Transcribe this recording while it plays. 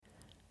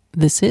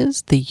This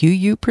is the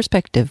UU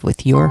Perspective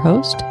with your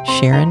host,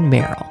 Sharon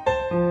Merrill.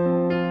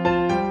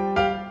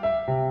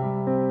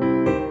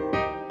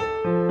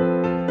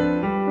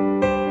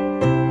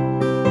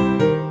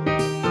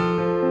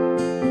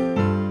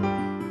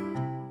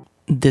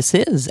 This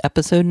is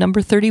episode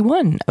number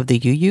 31 of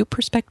the UU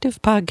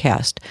Perspective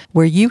podcast,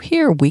 where you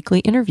hear weekly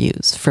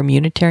interviews from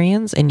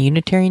Unitarians and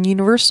Unitarian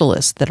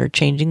Universalists that are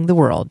changing the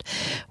world.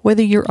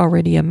 Whether you're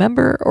already a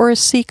member or a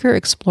seeker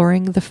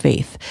exploring the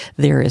faith,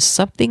 there is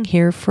something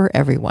here for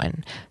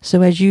everyone.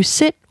 So as you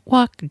sit,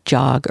 walk,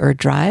 jog, or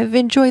drive,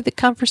 enjoy the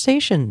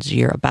conversations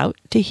you're about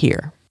to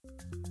hear.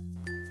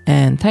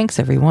 And thanks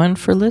everyone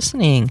for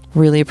listening.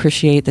 Really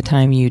appreciate the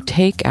time you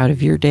take out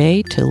of your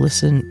day to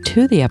listen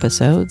to the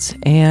episodes.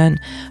 And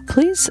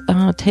please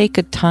take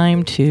a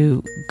time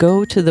to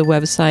go to the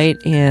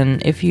website.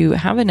 And if you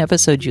have an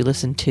episode you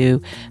listen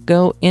to,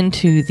 go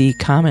into the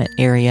comment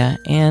area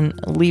and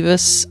leave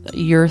us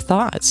your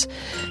thoughts.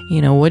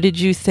 What did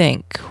you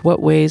think?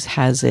 What ways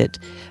has it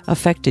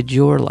affected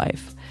your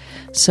life?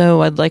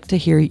 So I'd like to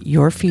hear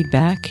your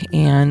feedback,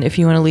 and if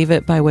you want to leave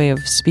it by way of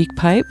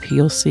SpeakPipe,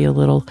 you'll see a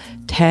little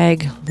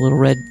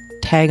red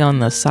tag on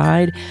the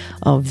side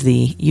of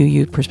the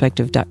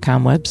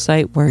uuperspective.com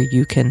website where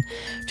you can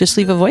just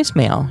leave a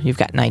voicemail. You've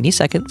got 90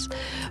 seconds,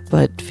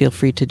 but feel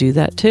free to do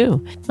that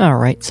too. All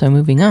right, so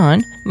moving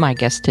on. My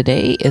guest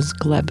today is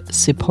Gleb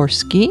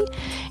Tsipursky,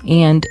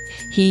 and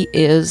he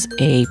is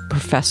a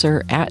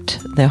professor at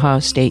The Ohio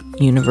State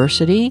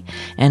University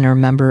and a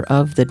member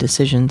of the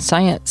Decision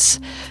Science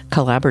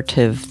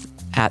Collaborative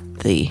at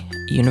the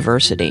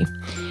university.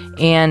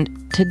 And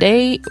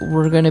today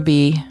we're going to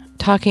be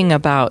talking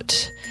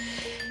about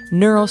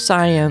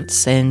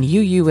neuroscience and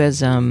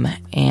UUism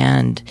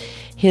and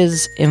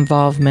his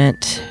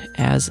involvement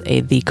as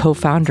the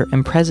co-founder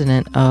and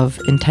president of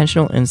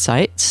Intentional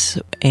Insights,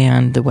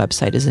 and the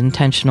website is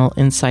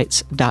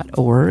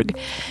intentionalinsights.org,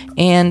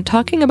 and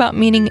talking about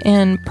meaning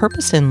and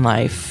purpose in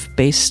life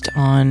based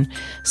on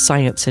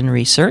science and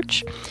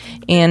research,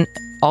 and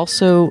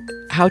also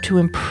how to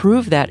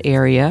improve that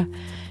area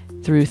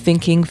through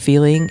thinking,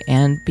 feeling,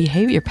 and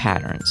behavior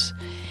patterns.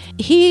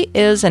 He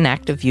is an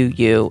active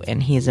UU,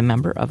 and he is a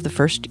member of the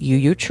First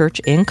UU Church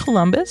in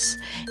Columbus,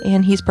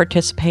 and he's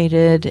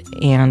participated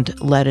and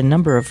led a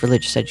number of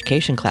religious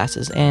education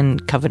classes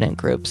and covenant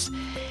groups.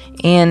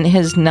 And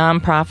his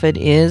nonprofit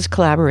is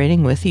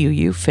collaborating with the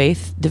UU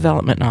Faith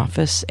Development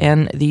Office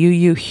and the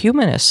UU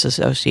Humanism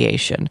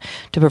Association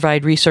to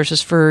provide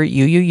resources for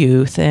UU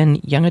youth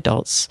and young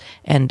adults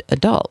and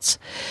adults.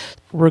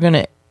 We're going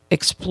to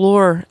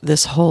explore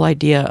this whole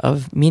idea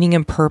of meaning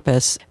and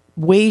purpose,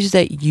 ways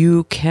that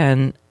you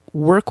can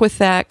work with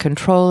that,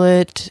 control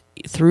it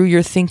through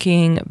your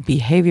thinking,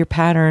 behavior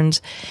patterns,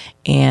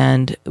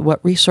 and what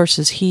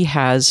resources he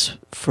has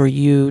for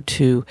you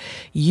to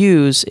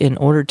use in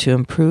order to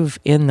improve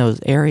in those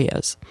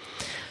areas.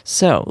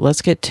 So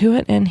let's get to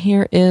it, and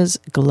here is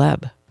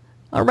Gleb.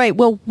 All right,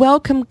 well,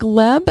 welcome,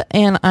 Gleb,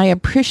 and I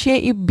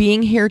appreciate you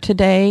being here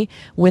today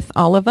with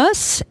all of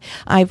us.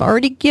 I've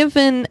already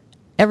given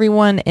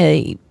everyone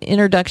a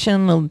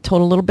introduction,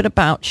 told a little bit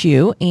about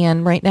you,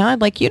 and right now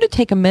I'd like you to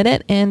take a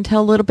minute and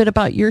tell a little bit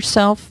about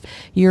yourself,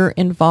 your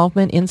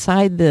involvement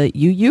inside the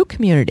UU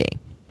community.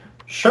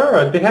 Sure,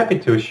 I'd be happy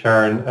to,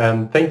 Sharon,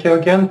 and thank you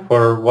again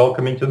for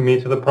welcoming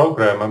me to the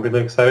program. I'm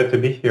really excited to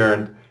be here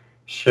and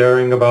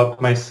sharing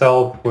about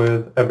myself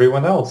with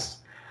everyone else.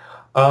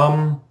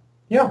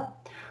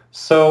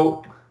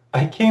 So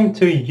I came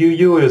to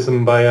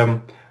UUism by a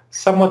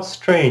somewhat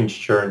strange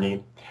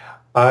journey.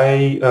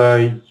 I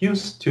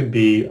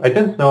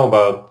didn't know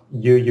about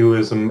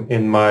UUism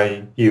in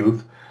my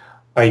youth.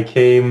 I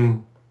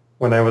came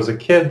when I was a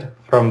kid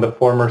from the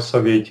former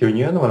Soviet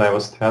Union when I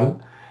was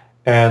 10,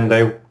 and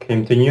I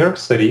came to New York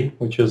City,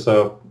 which is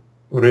a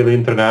really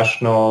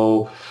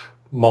international,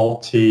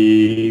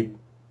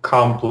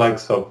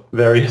 multi-complex of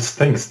various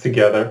things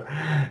together.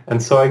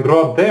 And so I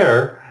grew up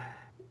there,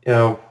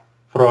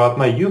 throughout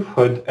my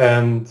youthhood,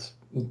 and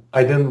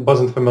I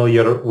wasn't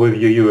familiar with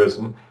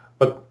UUism.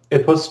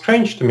 It was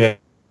strange to me.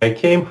 I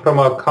came from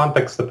a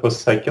context that was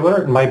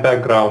secular. My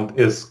background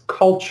is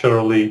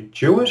culturally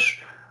Jewish,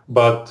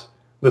 but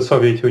the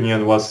Soviet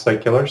Union was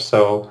secular,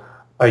 so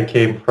I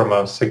came from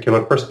a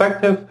secular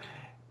perspective.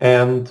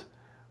 And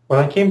when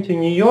I came to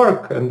New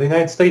York and the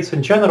United States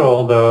in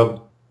general,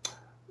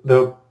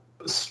 the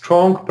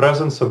strong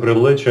presence of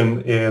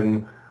religion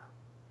in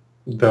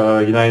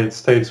the United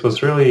States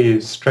was really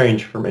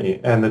strange for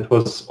me, and it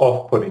was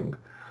off-putting.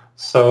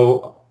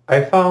 So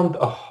I found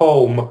a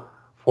home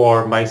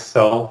for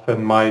myself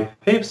and my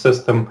faith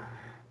system,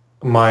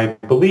 my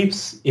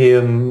beliefs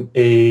in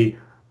the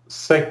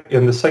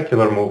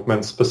secular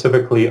movement.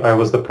 Specifically, I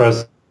was the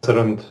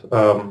president.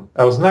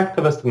 I was an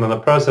activist and then a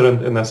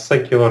president in a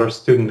secular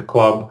student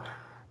club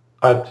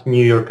at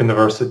New York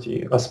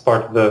University as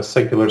part of the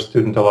Secular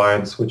Student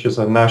Alliance, which is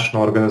a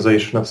national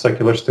organization of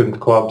secular student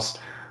clubs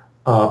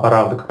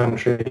around the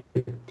country.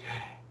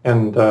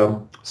 And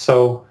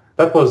so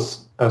that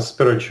was a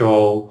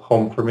spiritual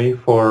home for me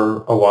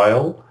for a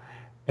while.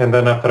 And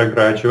then after I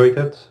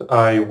graduated,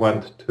 I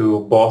went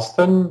to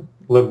Boston,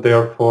 lived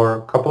there for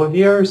a couple of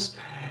years,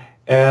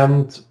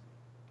 and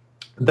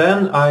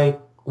then I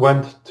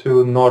went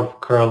to North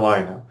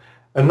Carolina.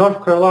 And North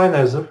Carolina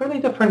is a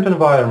really different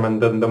environment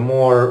than the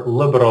more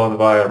liberal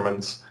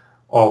environments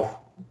of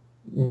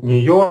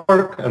New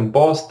York and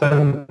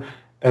Boston,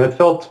 and it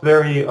felt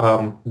very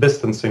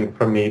distancing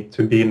for me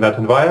to be in that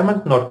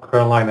environment, North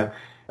Carolina.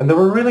 And there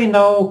were really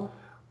no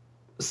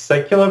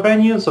secular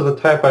venues of the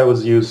type I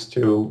was used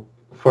to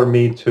for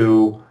me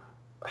to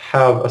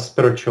have a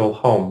spiritual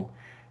home.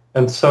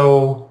 And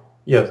so,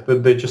 yes,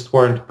 they just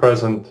weren't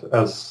present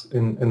as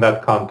in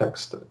that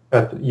context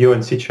at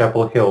UNC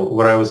Chapel Hill,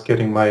 where I was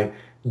getting my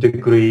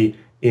degree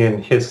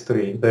in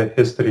history,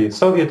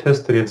 Soviet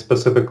history, and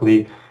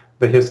specifically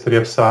the history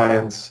of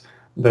science,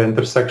 the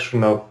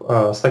intersection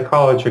of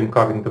psychology and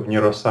cognitive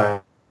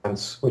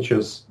neuroscience, which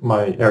is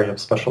my area of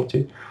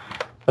specialty.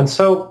 And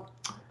so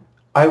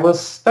I was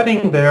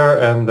studying there,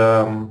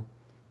 and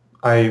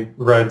I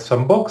read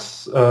some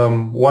books.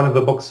 One of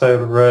the books I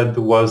read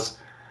was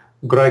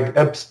Greg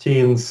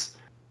Epstein's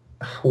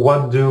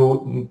What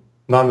Do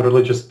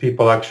Non-Religious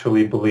People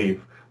Actually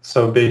Believe?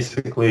 So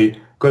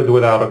basically, Good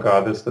Without a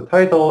God is the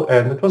title,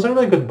 and it was a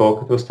really good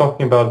book. It was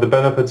talking about the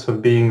benefits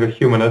of being a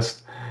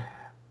humanist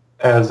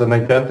as an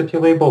identity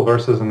label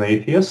versus an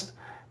atheist,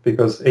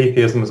 because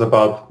atheism is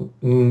about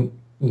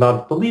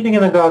not believing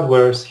in a God,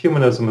 whereas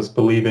humanism is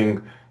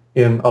believing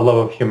in a love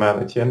of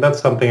humanity. And that's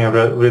something I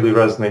really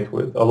resonate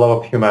with, a love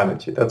of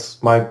humanity.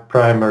 That's my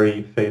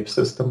primary faith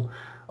system.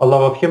 A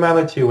love of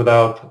humanity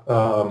without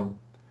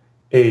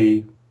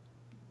a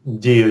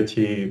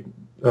deity,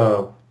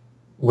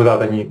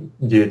 without any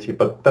deity,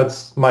 but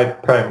that's my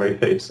primary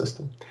faith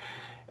system.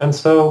 And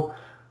so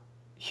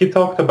he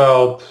talked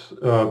about,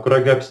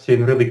 Greg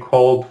Epstein really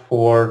called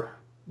for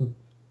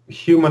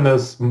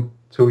humanism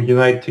to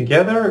unite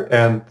together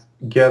and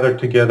gather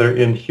together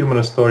in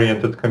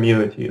humanist-oriented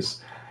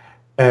communities.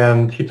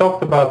 And he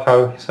talked about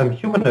how some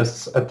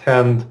humanists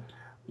attend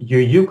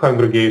UU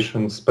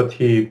congregations, but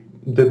he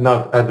did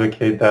not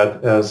advocate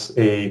that as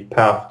a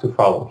path to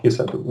follow. He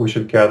said we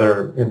should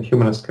gather in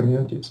humanist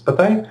communities. But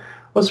I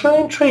was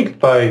really intrigued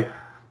by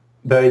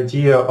the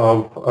idea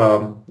of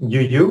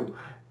UU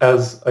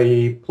as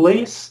a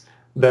place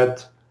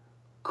that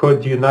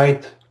could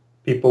unite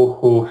people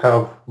who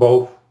have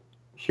both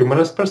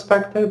humanist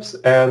perspectives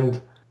and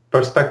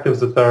perspectives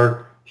that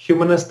are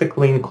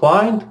humanistically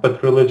inclined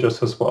but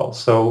religious as well.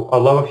 So a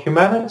love of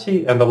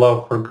humanity and a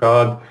love for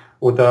God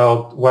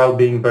while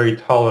being very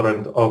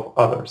tolerant of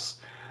others.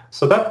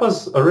 So that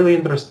was a really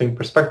interesting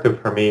perspective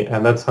for me,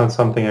 and that's not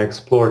something I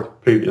explored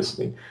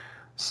previously.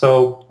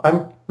 So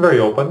I'm very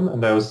open,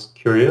 and I was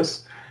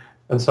curious,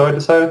 and so I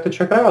decided to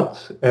check it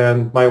out.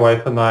 And my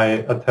wife and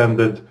I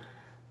attended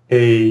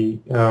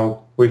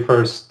we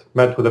first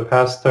met with a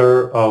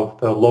pastor of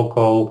the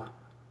local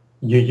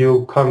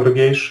UU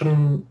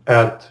congregation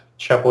at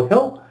Chapel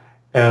Hill,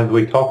 and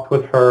we talked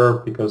with her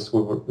because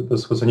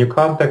this was a new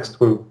context.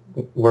 We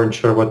weren't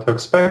sure what to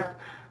expect,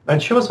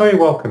 and she was very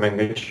welcoming.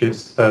 And she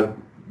said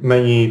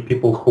many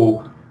people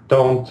who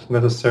don't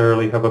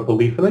necessarily have a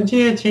belief in a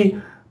deity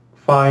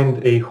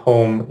find a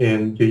home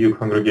in UU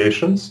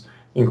congregations,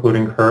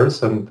 including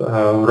hers and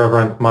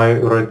Reverend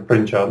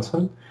Bryn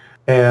Johnson.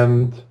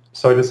 And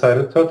so I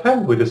decided to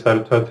attend. We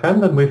decided to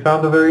attend, and we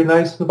found a very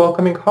nice and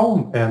welcoming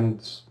home,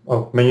 and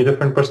of many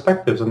different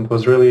perspectives, and it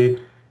was really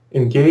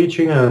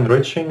engaging and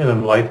enriching and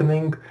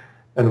enlightening.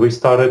 And we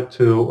started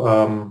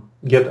to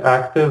get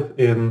active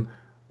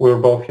we were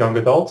both young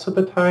adults at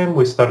the time.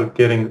 We started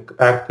getting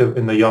active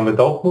in the young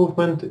adult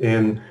movement,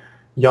 in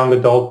young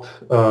adult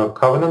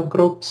covenant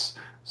groups.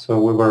 So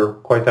we were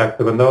quite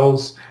active in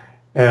those.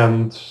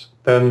 And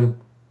then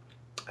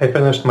I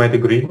finished my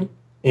degree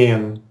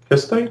in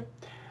history,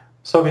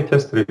 Soviet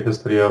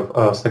history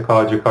of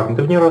psychology,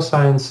 cognitive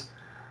neuroscience,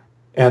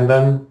 and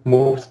then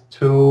moved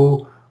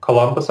to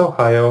Columbus,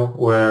 Ohio,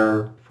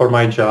 for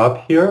my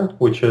job here,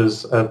 which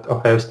is at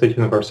Ohio State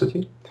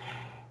University.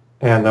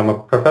 And I'm a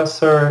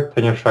professor,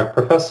 tenure-track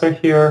professor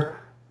here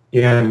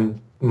in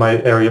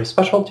my area of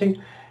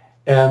specialty.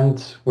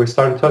 And we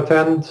started to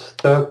attend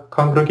the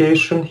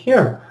congregation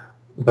here,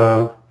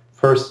 the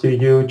First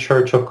UU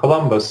Church of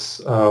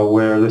Columbus,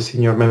 where the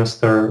senior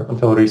minister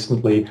until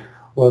recently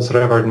was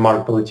Reverend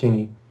Mark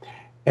Bellatini.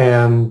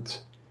 And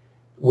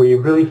we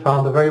really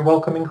found a very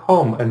welcoming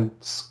home. And,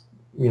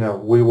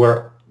 we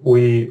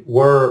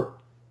were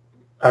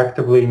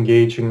actively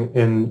engaging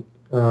in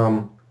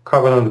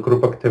covenant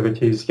group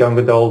activities, young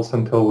adults,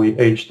 until we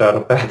aged out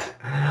of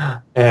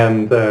that,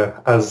 and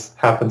as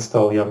happens to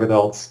all young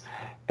adults.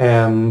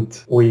 And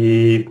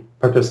we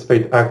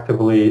participate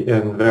actively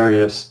in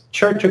various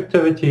church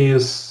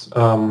activities.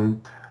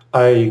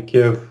 I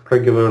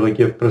regularly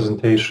give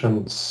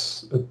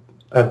presentations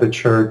at the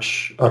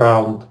church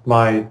around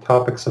my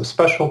topics of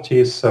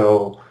specialty.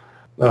 So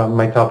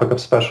my topic of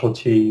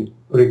specialty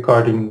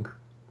regarding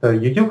the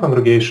UU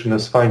congregation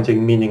is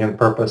finding meaning and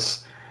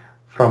purpose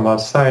from a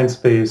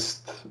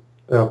science-based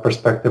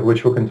perspective,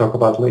 which we can talk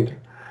about later.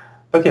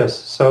 But yes,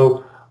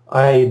 so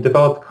I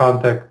developed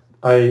contact.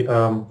 I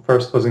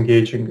first was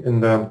engaging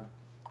in the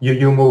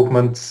UU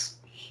movements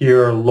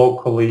here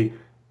locally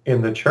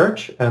in the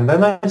church, and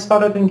then I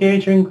started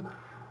engaging.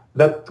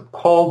 That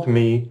called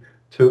me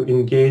to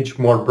engage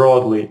more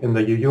broadly in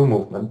the UU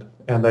movement,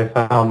 and I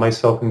found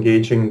myself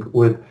engaging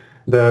with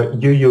the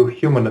UU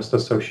Humanist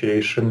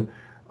Association,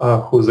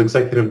 whose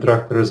executive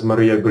director is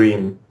Maria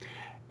Green.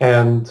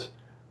 And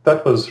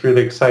that was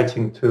really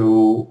exciting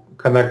to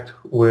connect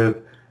with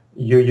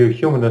UU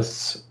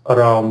humanists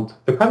around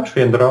the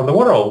country and around the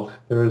world.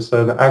 There's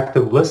an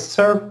active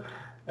listserv,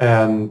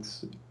 and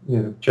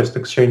just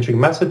exchanging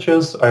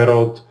messages. I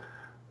wrote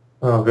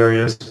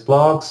various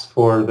blogs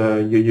for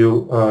the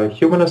UU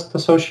Humanist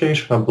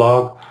Association, a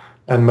blog,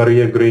 and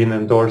Maria Green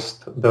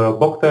endorsed the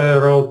book that I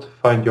wrote,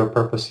 Find Your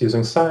Purpose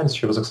Using Science.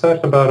 She was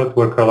excited about it.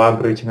 We're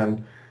collaborating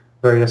on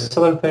various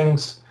other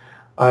things.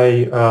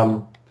 I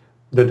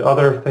did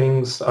other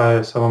things.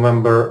 So I'm a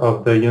member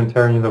of the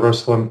Unitarian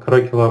Universalism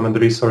Curriculum and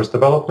Resource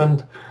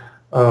Development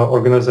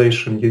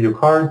organization, UU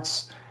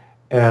Cards,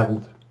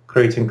 and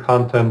creating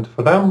content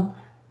for them,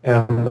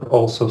 and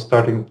also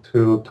starting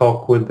to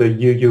talk with the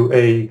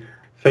UUA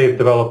Faith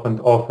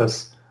Development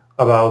Office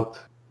about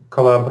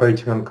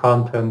collaborating on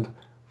content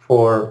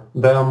for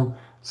them.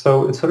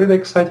 So it's a really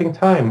exciting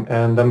time,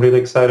 and I'm really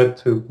excited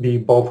to be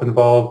both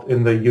involved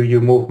in the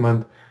UU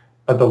movement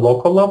at the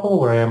local level,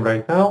 where I am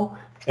right now,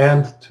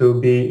 and to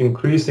be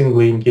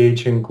increasingly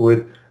engaging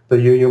with the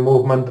UU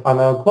movement on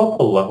a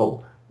global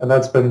level. And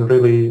that's been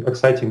really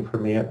exciting for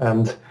me.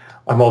 And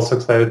I'm also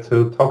excited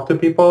to talk to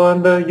people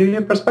on the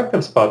UU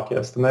Perspectives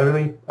podcast. And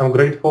I'm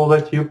grateful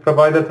that you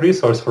provide that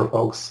resource for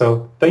folks.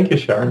 So thank you,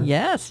 Sharon.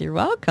 Yes, you're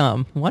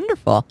welcome.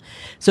 Wonderful.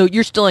 So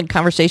you're still in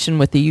conversation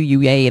with the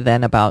UUA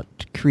then about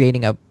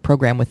creating a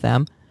program with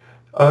them?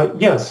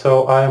 Yes.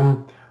 So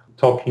I'm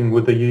talking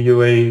with the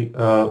UUA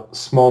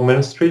Small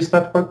Ministries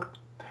Network,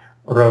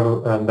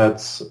 and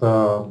that's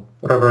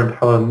Reverend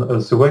Helen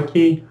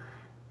Zwiecki,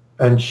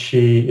 and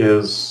she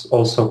is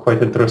also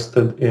quite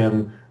interested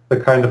in the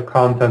kind of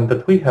content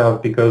that we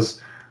have,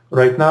 because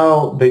right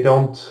now they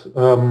don't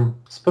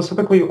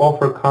specifically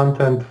offer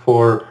content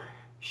for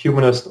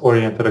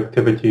humanist-oriented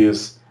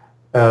activities,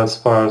 as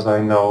far as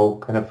I know,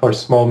 kind of for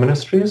small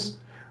ministries,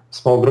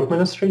 small group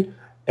ministry,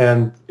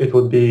 and it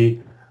would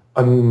be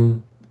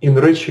an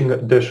enriching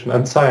addition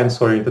and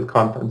science-oriented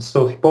content.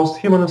 So both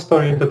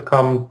humanist-oriented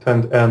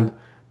content and,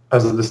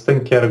 as a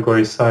distinct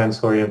category,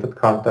 science-oriented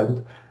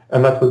content.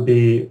 And that would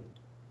be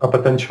a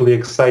potentially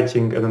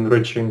exciting and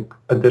enriching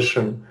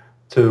addition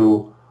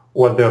to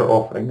what they're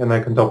offering. And I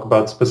can talk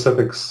about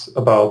specifics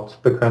about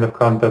the kind of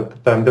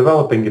content that I'm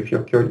developing if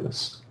you're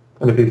curious,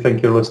 and if you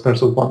think your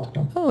listeners would want to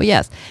know. Oh,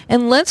 yes.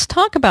 And let's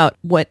talk about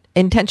what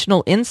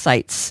Intentional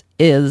Insights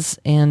is,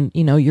 and,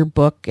 your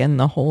book and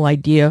the whole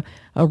idea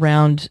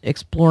around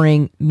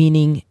exploring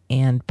meaning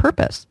and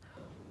purpose.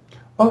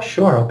 Oh,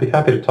 sure. I'll be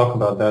happy to talk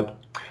about that.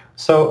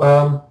 So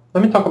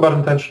let me talk about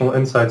Intentional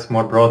Insights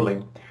more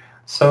broadly.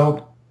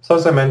 So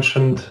as I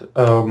mentioned,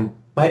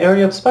 my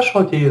area of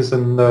specialty is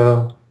in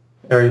the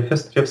area of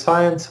history of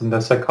science and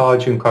the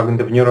psychology and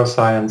cognitive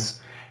neuroscience.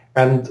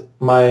 And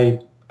I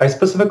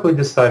specifically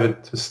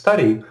decided to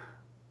study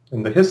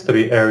in the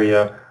history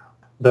area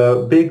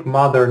the big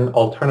modern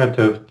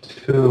alternative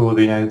to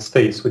the United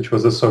States, which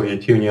was the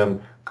Soviet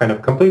Union, kind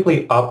of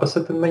completely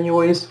opposite in many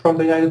ways from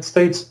the United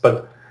States,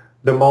 but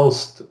the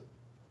most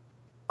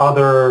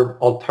other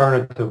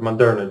alternative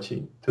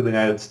modernity to the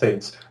United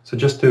States. So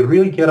just to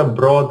really get a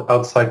broad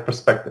outside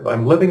perspective.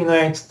 I'm living in the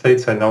United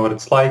States, I know what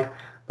it's like,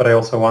 but I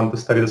also want to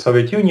study the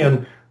Soviet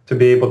Union to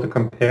be able to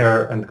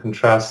compare and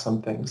contrast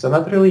some things. And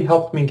that really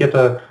helped me get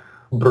a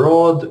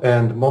broad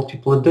and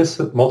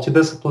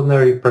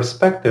multidisciplinary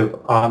perspective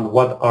on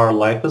what our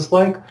life is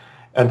like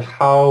and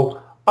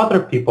how other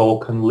people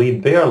can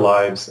lead their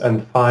lives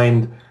and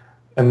find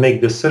and make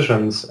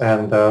decisions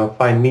and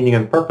find meaning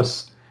and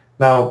purpose.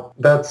 Now,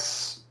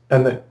 that's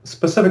a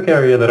specific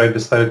area that I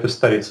decided to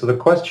study. So the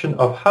question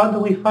of how do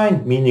we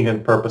find meaning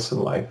and purpose in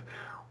life?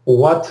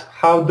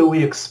 How do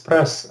we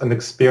express and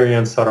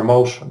experience our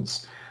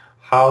emotions?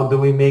 How do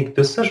we make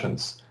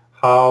decisions?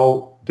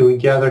 How do we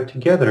gather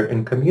together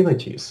in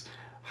communities?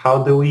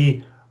 How do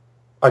we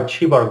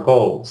achieve our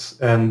goals?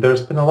 And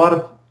there's been a lot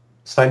of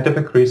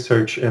scientific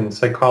research in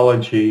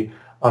psychology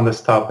on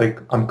this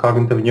topic, on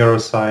cognitive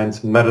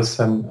neuroscience and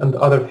medicine and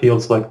other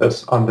fields like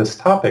this on this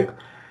topic.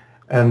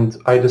 And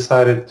I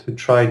decided to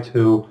try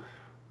to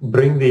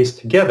bring these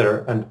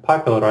together and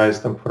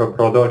popularize them for a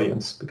broad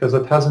audience, because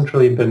it hasn't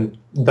really been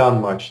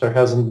done much. There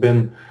hasn't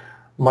been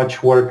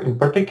much work in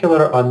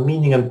particular on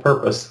meaning and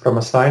purpose from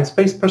a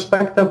science-based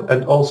perspective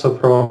and also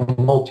from a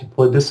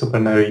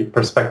multidisciplinary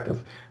perspective,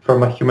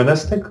 from a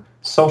humanistic,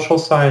 social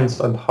science,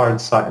 and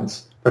hard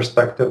science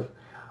perspective,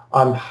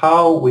 on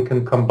how we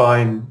can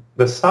combine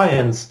the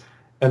science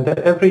and the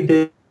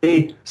everyday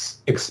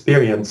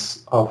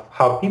experience of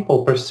how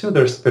people pursue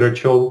their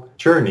spiritual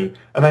journey.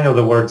 And I know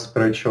the word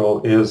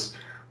spiritual is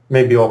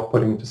maybe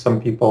off-putting to some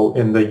people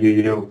in the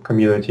UU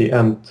community,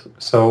 and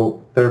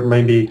so there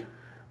may be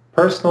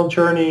personal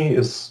journey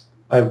is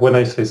when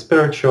I say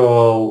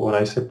spiritual, when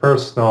I say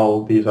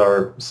personal, these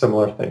are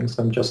similar things.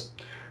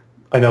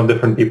 I know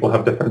different people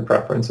have different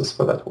preferences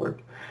for that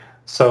word.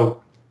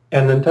 So,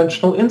 and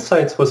Intentional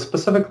Insights was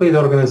specifically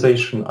the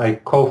organization I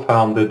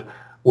co-founded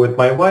with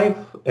my wife,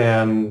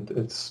 and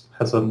it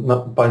has a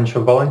bunch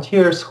of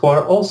volunteers who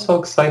are also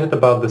excited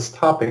about this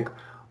topic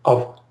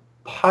of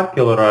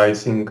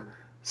popularizing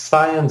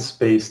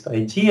science-based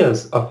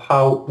ideas of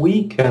how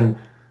we can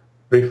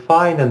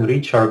refine and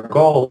reach our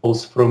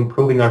goals through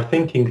improving our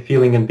thinking,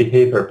 feeling, and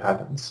behavior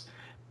patterns.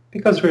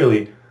 Because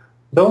really,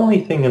 the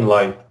only thing in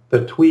life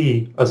that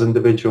we as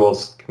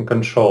individuals can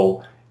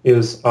control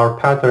is our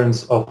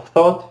patterns of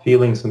thought,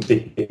 feelings, and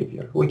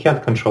behavior. We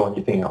can't control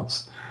anything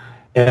else.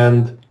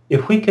 And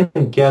if we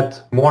can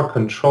get more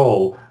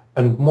control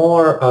and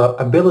more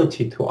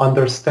ability to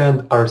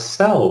understand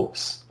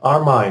ourselves,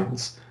 our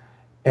minds,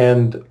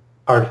 and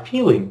our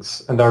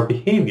feelings and our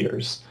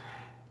behaviors,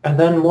 and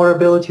then more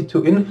ability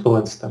to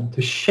influence them,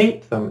 to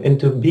shape them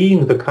into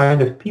being the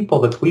kind of people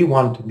that we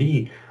want to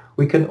be,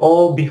 we can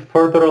all be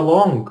further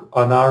along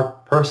on our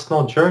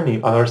personal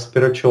journey, on our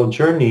spiritual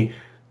journey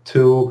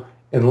to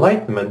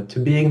enlightenment, to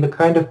being the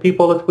kind of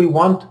people that we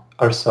want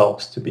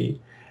ourselves to be.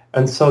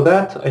 And so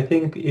that, I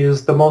think,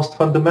 is the most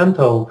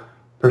fundamental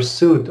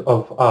pursuit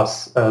of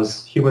us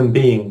as human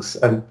beings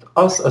and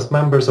us as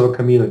members of a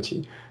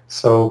community.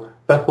 So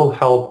that will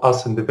help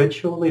us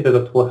individually,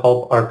 that will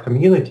help our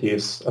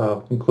communities,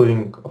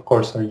 including, of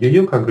course, our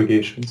UU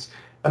congregations,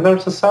 and our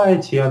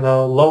society on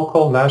a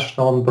local,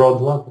 national, and broad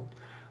level.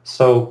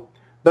 So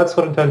that's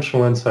what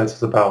Intentional Insights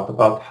is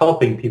about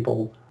helping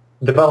people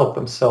develop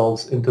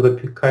themselves into the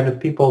kind of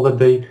people that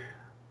they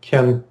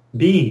can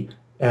be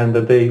and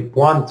that they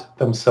want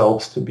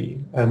themselves to be.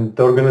 And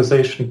the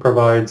organization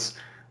provides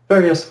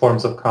various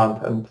forms of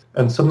content.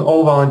 And it's an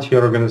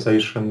all-volunteer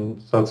organization,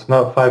 so it's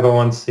not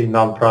 501c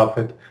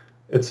nonprofit.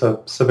 It's a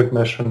civic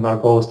mission. Our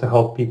goal is to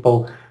help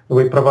people.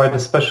 We provide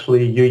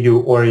especially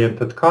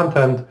UU-oriented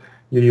content,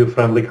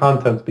 UU-friendly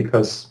content,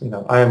 because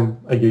I am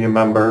a UU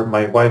member,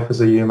 my wife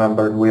is a UU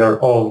member, and we are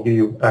all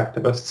UU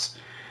activists.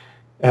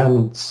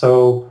 And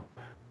so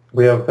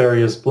we have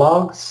various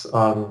blogs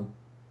on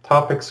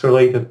topics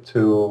related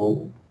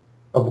to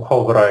a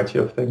whole variety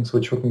of things,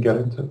 which we can get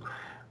into.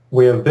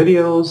 We have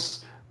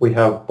videos, we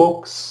have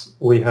books,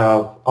 we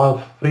have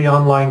free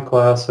online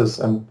classes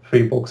and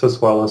free books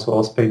as well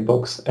as paid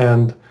books.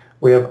 And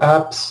we have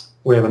apps.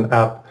 We have an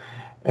app.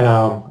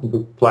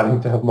 We're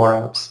planning to have more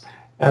apps.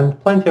 And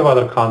plenty of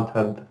other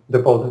content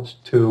devoted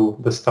to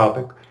this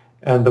topic.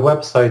 And the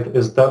website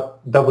is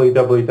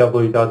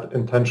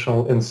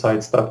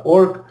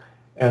www.intentionalinsights.org,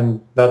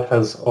 and that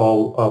has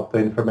all of the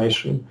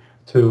information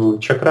to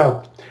check it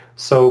out.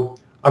 So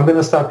I'm going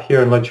to stop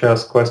here and let you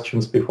ask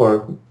questions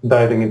before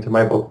diving into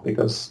my book,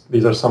 because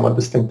these are somewhat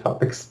distinct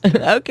topics.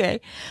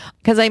 Okay.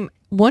 Because I'm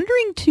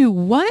wondering, too,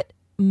 what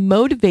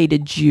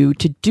motivated you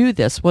to do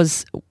this?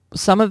 Was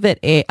some of it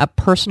a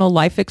personal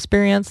life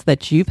experience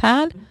that you've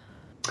had?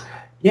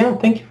 Yeah,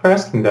 thank you for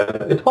asking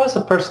that. It was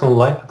a personal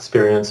life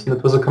experience, and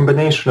it was a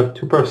combination of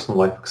two personal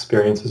life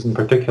experiences in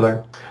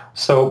particular.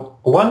 So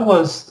one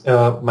was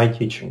my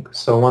teaching.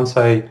 So once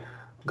I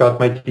got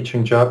my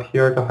teaching job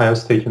here at Ohio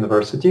State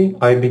University,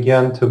 I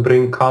began to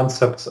bring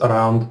concepts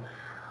around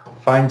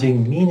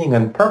finding meaning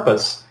and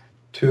purpose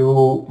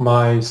to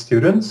my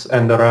students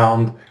and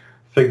around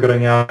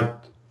figuring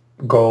out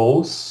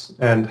goals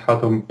and how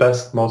to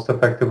most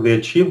effectively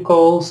achieve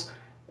goals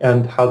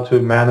and how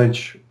to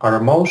manage our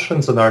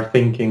emotions and our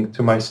thinking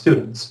to my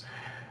students.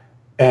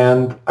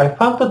 And I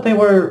found that they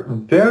were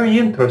very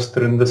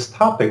interested in this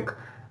topic,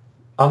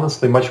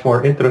 honestly much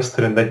more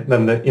interested in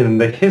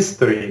the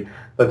history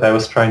that I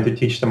was trying to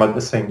teach them at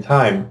the same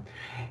time.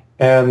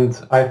 And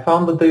I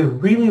found that they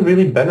really,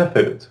 really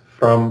benefited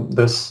from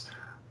this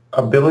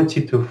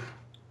ability to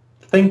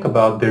think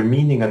about their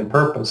meaning and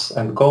purpose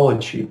and goal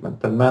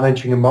achievement and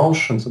managing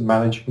emotions and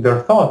managing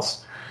their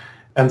thoughts.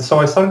 And so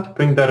I started to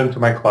bring that into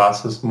my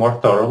classes more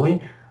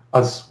thoroughly,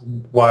 as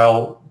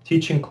while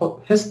teaching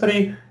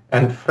history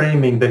and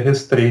framing the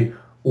history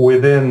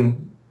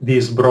within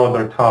these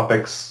broader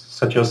topics,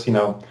 such as,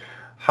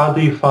 how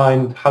do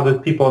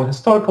people in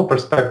historical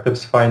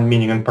perspectives find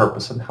meaning and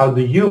purpose, and how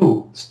do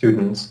you,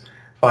 students,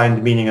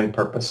 find meaning and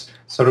purpose?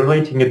 So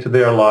relating it to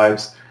their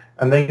lives.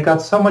 And they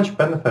got so much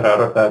benefit out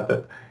of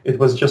that it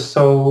was just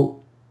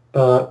so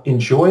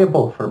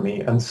enjoyable for me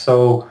and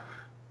so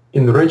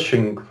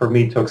enriching for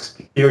me to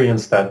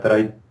experience that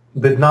I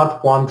did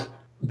not want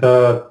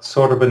the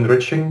sort of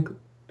enriching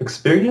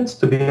experience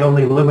to be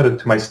only limited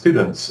to my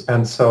students.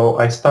 And so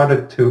I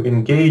started to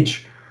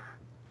engage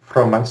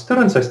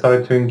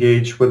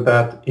with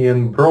that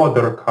in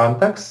broader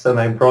contexts, and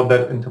I brought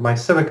that into my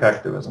civic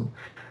activism.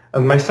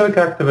 And my civic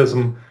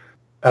activism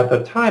at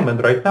the time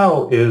and right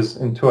now is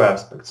in two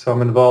aspects. So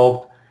I'm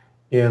involved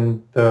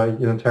in the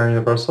Unitarian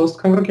Universalist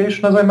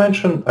congregation, as I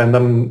mentioned, and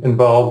I'm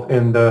involved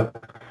in the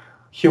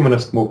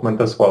humanist movement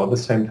as well at the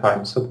same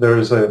time. So there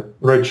is a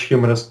rich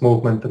humanist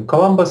movement in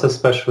Columbus,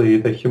 especially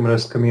the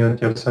humanist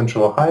community of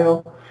Central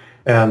Ohio.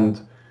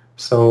 And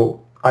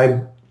so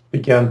I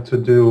began to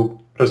do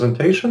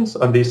presentations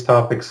on these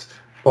topics,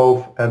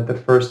 both at the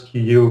First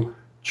UU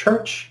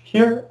Church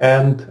here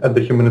and at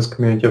the Humanist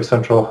Community of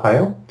Central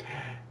Ohio.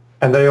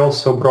 And I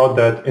also brought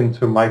that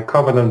into my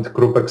Covenant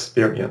group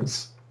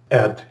experience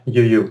at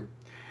UU.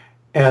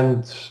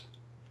 And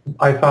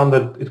I found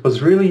that it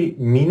was really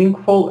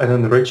meaningful and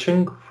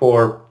enriching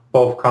for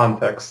both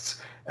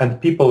contexts.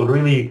 And people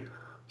really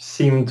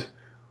seemed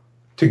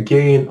to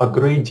gain a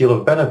great deal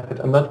of benefit.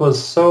 And that was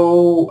so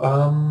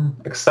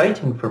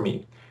exciting for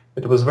me.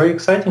 It was very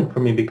exciting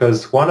for me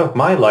because one of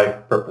my life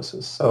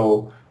purposes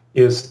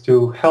is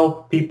to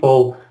help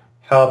people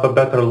have a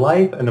better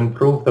life and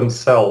improve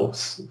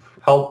themselves,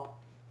 help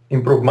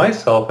improve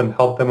myself and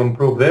help them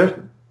improve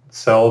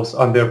themselves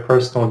on their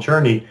personal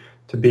journey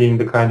to being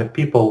the kind of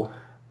people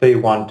they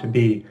want to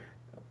be,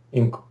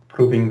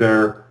 improving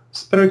their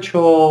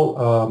spiritual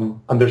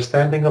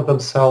understanding of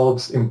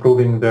themselves,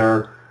 improving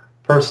their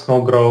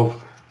personal growth.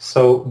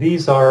 So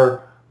these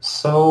are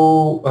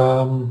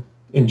so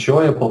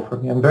enjoyable for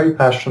me. I'm very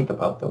passionate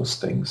about those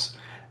things.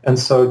 And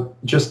so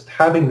just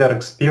having that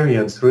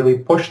experience really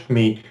pushed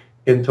me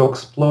into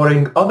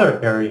exploring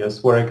other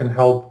areas where I can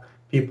help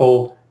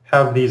people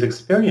have these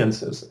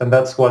experiences. And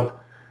that's what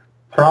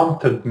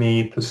prompted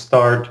me to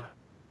start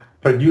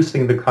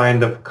producing the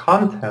kind of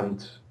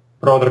content,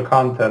 broader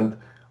content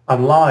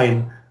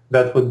online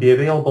that would be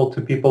available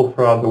to people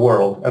throughout the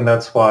world. And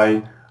that's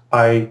why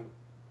I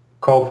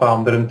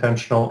co-founded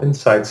Intentional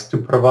Insights, to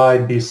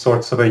provide these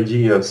sorts of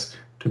ideas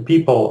to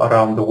people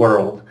around the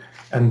world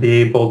and be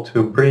able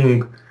to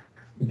bring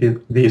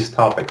these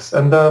topics.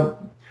 And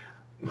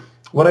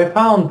what I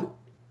found,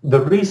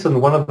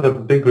 one of the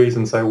big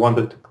reasons I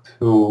wanted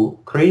to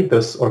create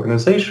this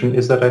organization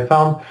is that I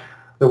found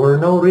there were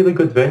no really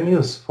good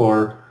venues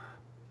for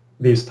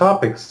these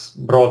topics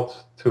brought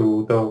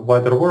to the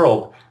wider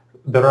world.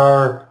 There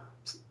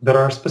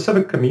are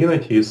specific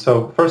communities.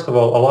 So first of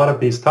all, a lot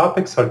of these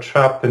topics are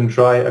trapped in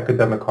dry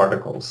academic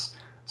articles.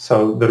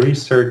 So the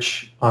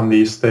research on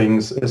these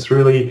things is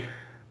really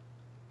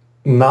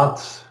not,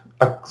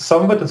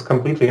 some of it is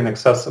completely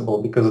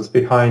inaccessible because it's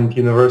behind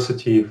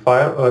university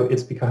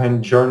it's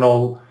behind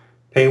journal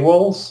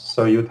paywalls.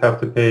 So you'd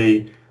have to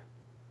pay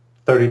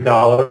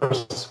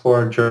 $30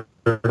 for a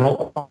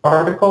journal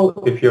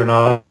article if you're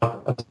not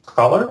a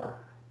scholar.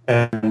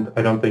 And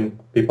I don't think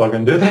people are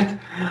going to do that.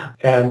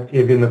 And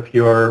even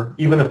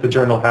if the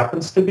journal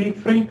happens to be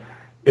free,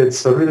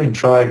 it's a really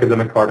dry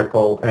academic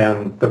article,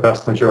 and the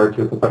vast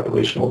majority of the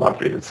population will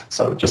not read it.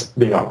 So just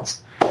being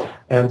honest.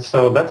 And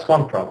so that's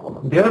one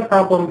problem. The other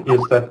problem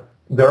is that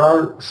there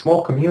are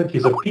small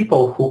communities of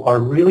people who are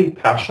really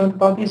passionate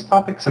about these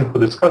topics and who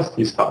discuss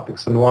these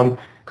topics. And one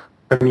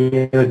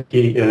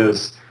community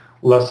is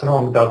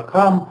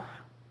lesswrong.com,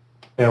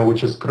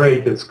 which is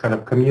great. It's kind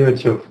of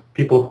community of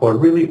people who are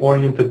really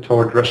oriented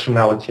toward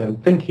rationality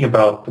and thinking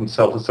about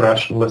themselves as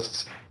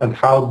rationalists and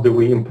how do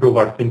we improve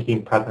our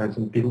thinking patterns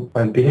and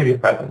behavior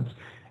patterns.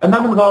 And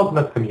I'm involved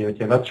in that community,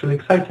 and that's really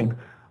exciting.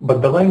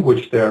 But the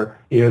language there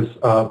is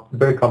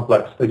very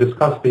complex. They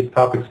discuss these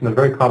topics in a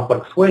very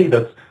complex way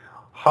that's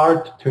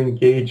hard to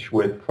engage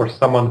with for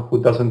someone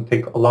who doesn't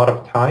take a lot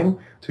of time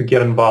to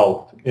get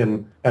involved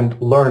in and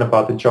learn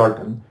about the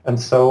jargon. And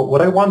so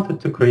what I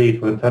wanted to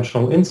create with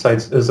Intentional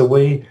Insights is a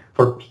way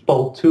for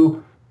people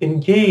to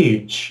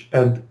engage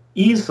and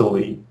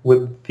easily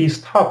with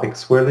these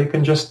topics, where they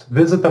can just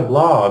visit a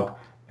blog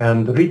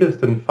and read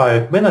it in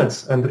 5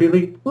 minutes and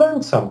really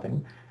learn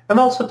something. And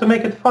also to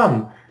make it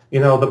fun. The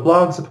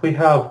blogs that we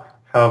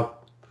have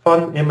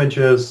fun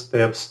images, they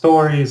have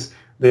stories,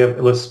 they have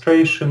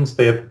illustrations,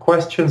 they have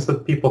questions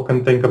that people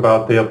can think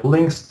about, they have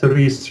links to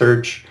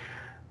research,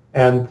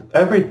 and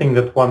everything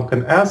that one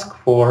can ask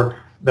for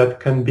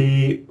that can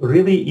be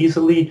really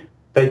easily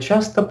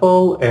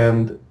digestible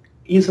and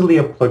easily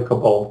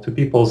applicable to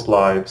people's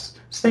lives.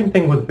 Same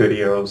thing with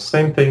videos,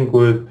 same thing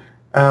with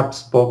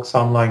apps, books,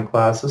 online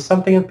classes,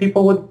 something that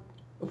people would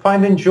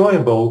find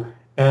enjoyable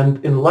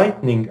and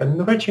enlightening and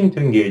enriching to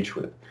engage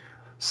with.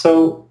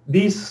 So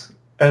these,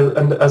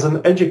 and as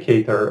an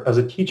educator, as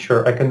a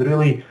teacher, I can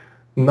really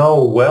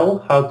know well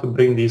how to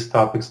bring these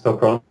topics to a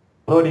broad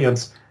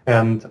audience.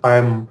 And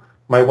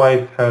my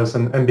wife has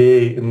an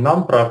MBA in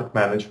nonprofit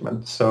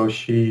management, so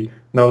she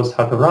knows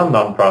how to run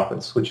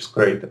nonprofits, which is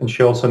great. And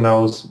she also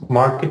knows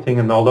marketing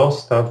and all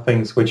those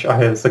things, which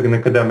I, as an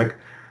academic,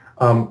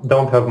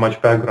 don't have much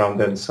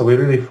background in. So we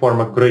really form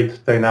a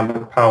great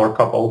dynamic power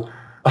couple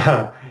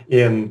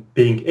in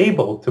being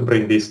able to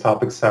bring these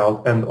topics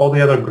out. And all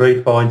the other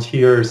great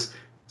volunteers,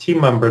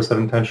 team members at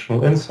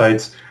Intentional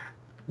Insights,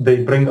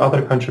 they bring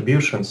other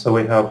contributions. So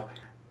we have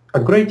a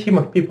great team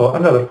of people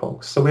and other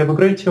folks. So we have a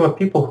great team of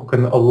people who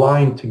can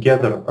align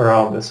together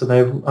around this. And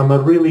I'm a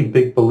really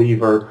big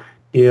believer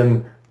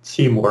in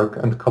teamwork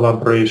and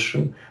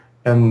collaboration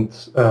and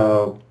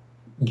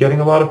getting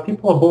a lot of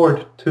people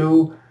aboard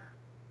to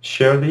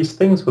share these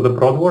things with the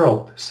broad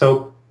world.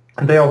 So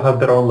they all have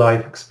their own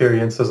life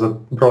experiences that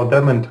brought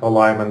them into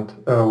alignment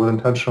with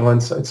Intentional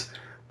Insights.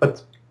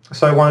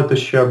 So I wanted to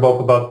share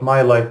both about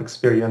my life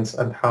experience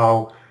and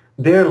how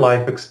their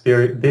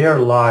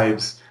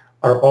lives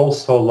are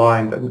also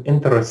aligned and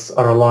interests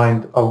are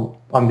aligned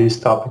on these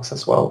topics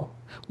as well.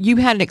 You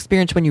had an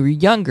experience when you were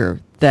younger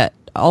that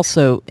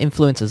also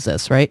influences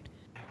this, right?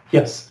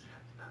 Yes.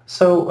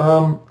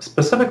 So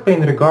specifically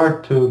in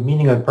regard to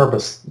meaning and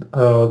purpose,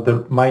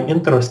 my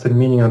interest in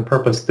meaning and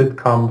purpose did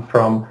come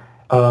from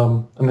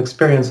an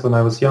experience when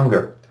I was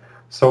younger.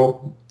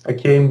 So I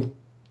came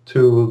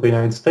to the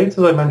United States,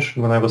 as I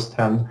mentioned, when I was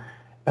 10.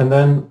 And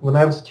then when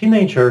I was a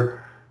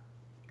teenager,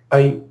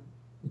 I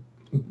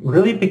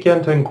really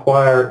began to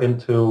inquire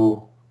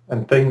into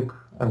and think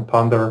and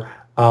ponder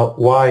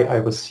why I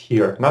was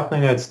here, not in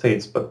the United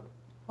States, but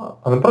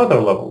on a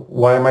broader level.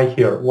 Why am I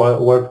here?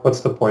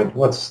 What's the point?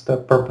 What's the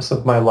purpose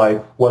of my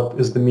life? What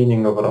is the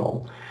meaning of it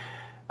all?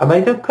 And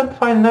I couldn't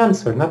find an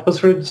answer, and that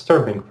was really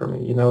disturbing for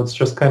me. It's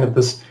just kind of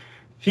this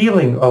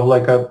feeling of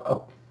like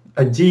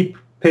a deep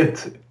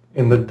pit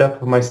in the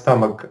depth of my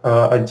stomach,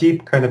 a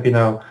deep kind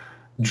of,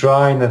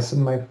 dryness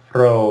in my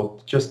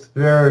throat, just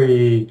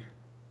very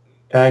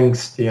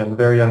angsty and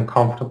very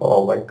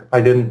uncomfortable. Like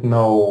I didn't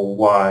know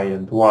why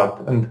and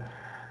what. And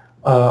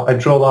I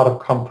drew a lot of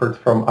comfort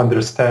from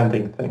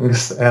understanding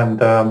things,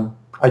 and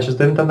I just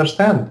didn't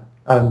understand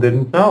and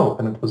didn't know,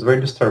 and it was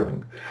very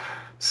disturbing.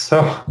 So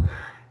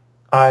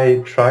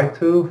I tried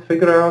to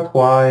figure out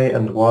why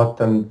and what,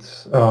 and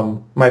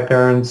my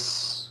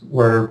parents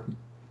were,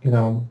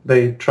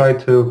 they tried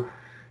to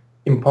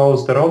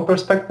impose their own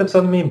perspectives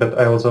on me, but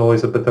I was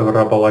always a bit of a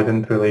rebel. I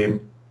didn't really,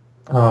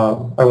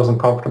 I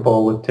wasn't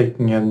comfortable with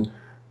taking in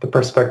the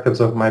perspectives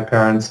of my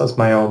parents as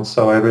my own,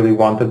 so I really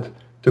wanted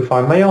to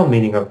find my own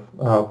meaning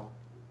of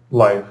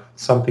life,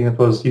 something that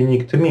was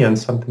unique to me and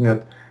something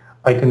that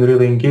I can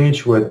really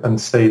engage with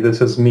and say,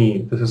 this is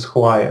me, this is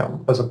who I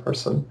am as a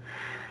person.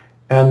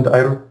 And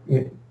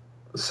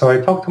so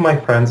I talked to my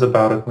friends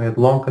about it. We had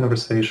long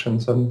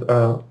conversations, and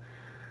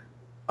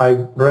I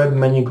read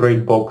many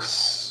great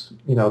books,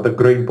 the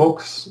great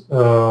books,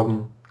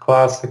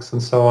 classics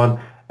and so on,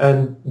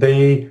 and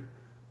they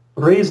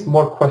raised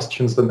more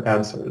questions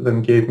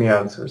than gave me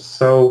answers.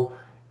 So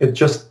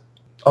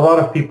a lot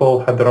of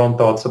people had their own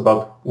thoughts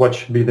about what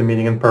should be the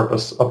meaning and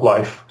purpose of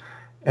life,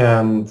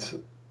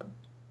 and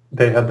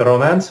they had their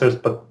own answers,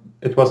 but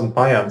it wasn't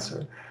my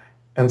answer.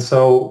 And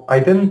so I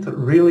didn't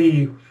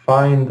really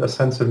find a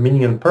sense of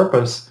meaning and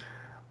purpose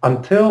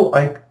until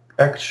I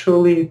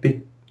actually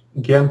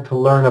began to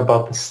learn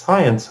about the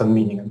science on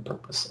meaning and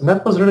purpose. And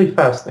that was really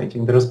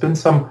fascinating. There has been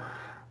some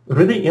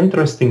really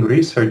interesting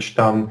research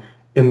done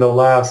in the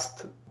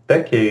last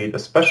decade,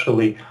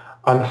 especially,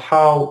 on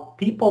how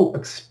people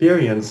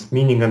experience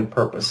meaning and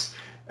purpose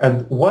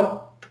and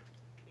what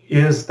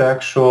is the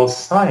actual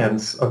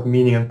science of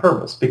meaning and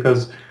purpose.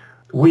 Because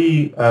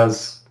we,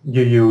 as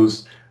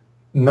UUs,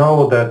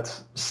 know that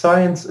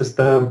science is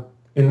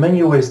in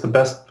many ways the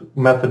best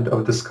method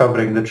of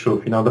discovering the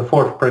truth, the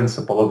fourth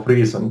principle of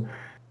reason,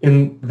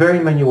 in very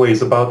many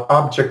ways about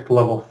object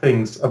level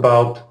things,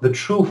 about the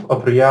truth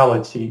of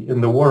reality in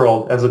the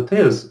world as it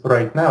is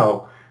right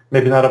now,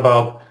 maybe not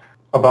about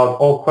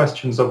all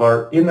questions of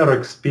our inner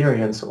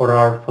experience or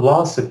our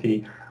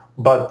philosophy,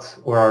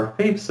 or our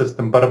faith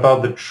system, but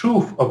about the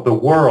truth of the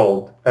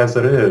world as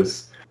it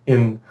is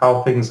in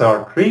how things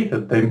are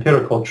created, the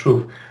empirical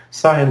truth.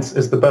 Science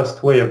is the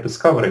best way of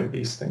discovering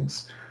these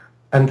things.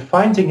 And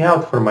finding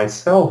out for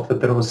myself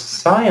that there was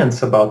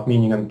science about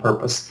meaning and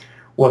purpose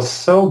was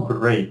so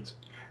great.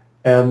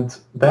 And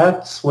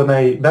that's when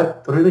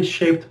that really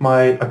shaped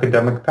my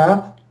academic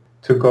path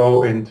to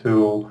go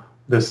into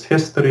this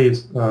history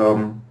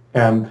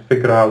and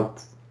figure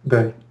out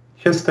the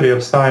history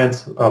of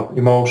science, of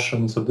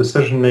emotions, of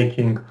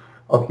decision-making,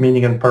 of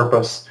meaning and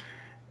purpose.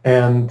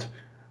 And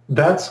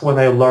that's when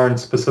I learned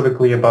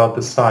specifically about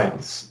the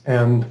science.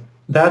 And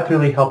that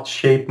really helped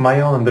shape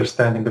my own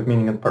understanding of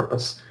meaning and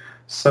purpose.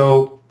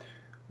 So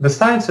the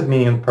science of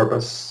meaning and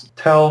purpose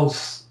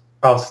tells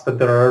us that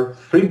there are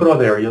three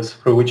broad areas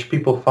through which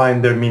people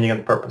find their meaning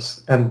and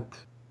purpose. And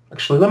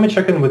actually, let me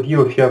check in with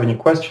you if you have any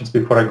questions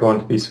before I go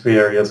into these three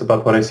areas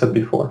about what I said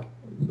before.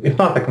 If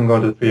not, I can go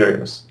into the three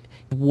areas.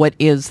 What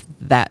is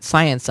that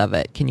science of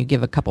it? Can you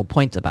give a couple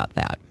points about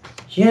that?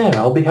 Yeah,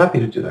 I'll be happy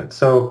to do that.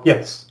 So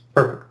yes,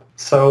 perfect.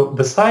 So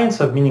the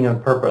science of meaning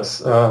and purpose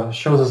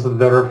shows us that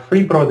there are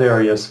three broad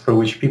areas through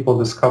which people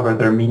discover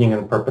their meaning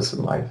and purpose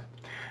in life.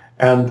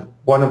 And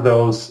one of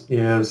those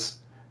is,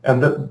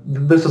 and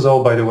this is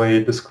all, by the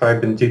way,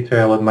 described in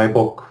detail in my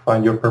book,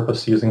 Find Your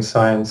Purpose Using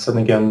Science. And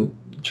again,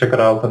 check it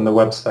out on the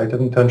website at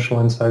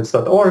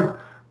intentionalinsights.org.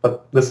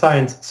 But the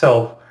science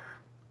itself,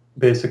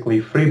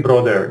 basically three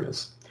broad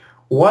areas.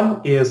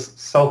 One is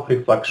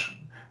self-reflection.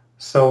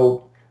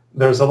 So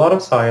there's a lot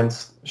of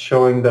science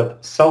showing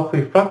that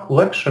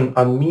self-reflection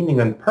on meaning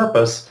and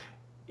purpose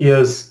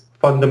is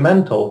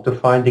fundamental to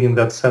finding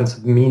that sense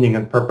of meaning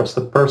and purpose,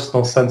 the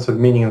personal sense of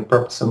meaning and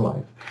purpose in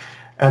life.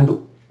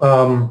 And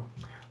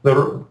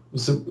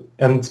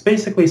it's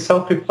basically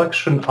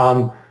self-reflection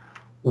on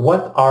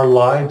what our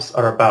lives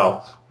are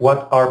about,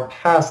 what our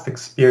past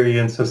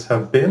experiences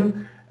have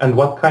been, and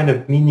what kind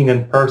of meaning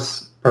and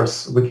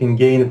purpose we can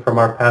gain from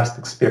our past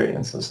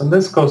experiences. And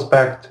this goes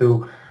back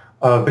to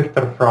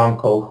Viktor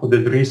Frankl, who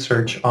did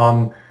research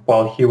on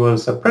while he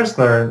was a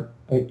prisoner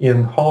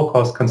in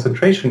Holocaust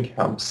concentration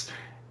camps.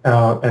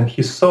 And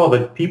he saw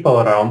that people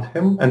around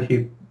him, and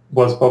he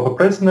was both a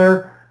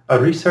prisoner, a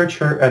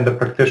researcher, and a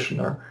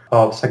practitioner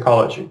of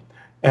psychology.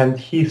 And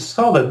he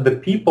saw that the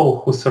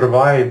people who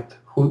survived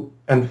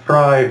and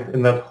thrived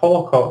in that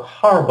horrible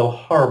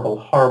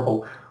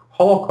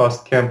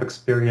Holocaust camp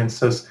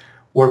experiences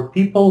were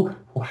people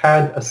who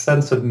had a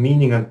sense of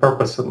meaning and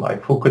purpose in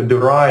life, who could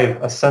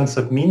derive a sense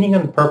of meaning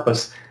and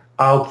purpose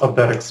out of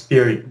that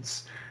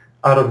experience,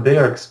 out of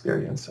their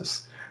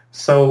experiences.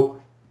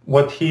 So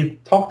what he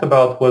talked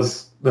about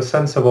was the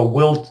sense of a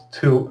will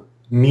to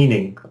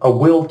meaning, a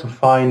will to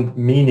find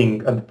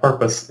meaning and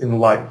purpose in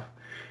life.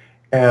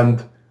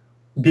 And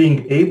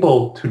being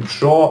able to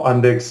draw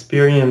on the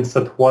experience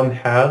that one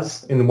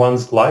has in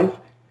one's life,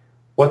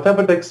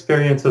 whatever the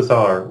experiences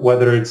are,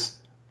 whether it's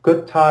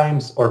good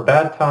times or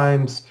bad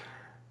times,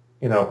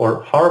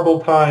 or horrible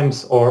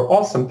times or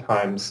awesome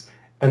times,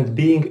 and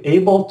being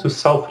able to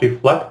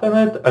self-reflect on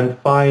it and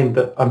find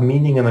a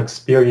meaning and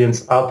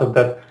experience out of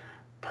that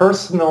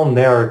personal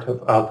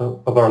narrative out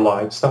of our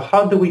lives. So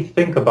how do we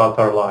think about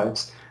our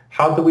lives?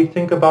 How do we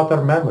think about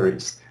our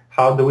memories?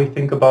 How do we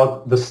think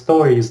about the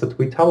stories that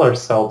we tell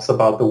ourselves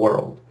about the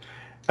world?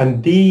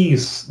 And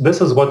this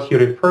is what he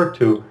referred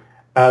to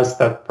as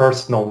that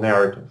personal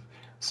narrative.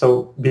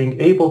 So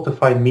being able to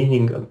find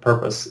meaning and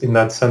purpose in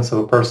that sense of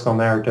a personal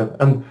narrative.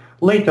 And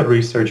later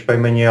research by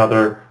many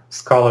other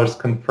scholars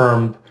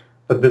confirmed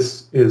that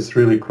this is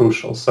really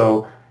crucial.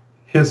 So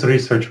his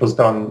research was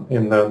done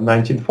in the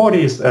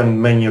 1940s,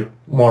 and many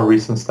more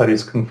recent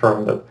studies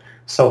confirmed that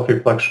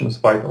self-reflection is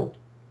vital.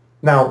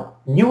 Now,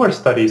 newer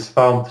studies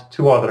found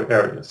two other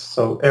areas,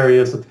 so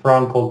areas that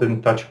Frankl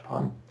didn't touch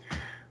upon.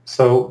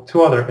 So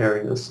two other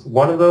areas.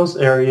 One of those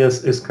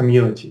areas is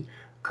community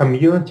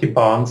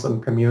bonds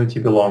and community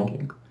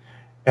belonging.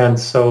 And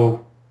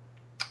so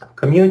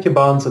community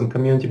bonds and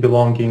community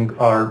belonging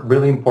are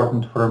really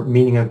important for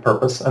meaning and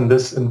purpose, and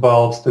this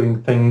involves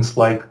doing things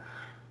like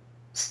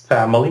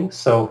family.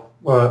 So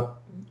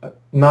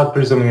not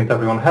presuming that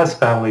everyone has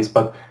families,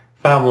 but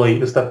family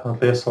is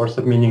definitely a source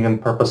of meaning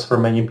and purpose for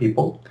many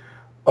people,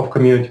 of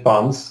community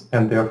bonds,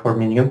 and therefore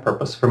meaning and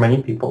purpose for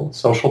many people,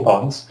 social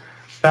bonds,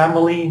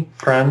 family,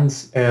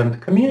 friends,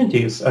 and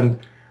communities. And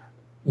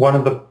one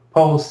of the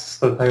posts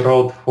that I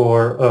wrote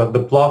for, the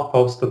blog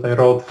post that I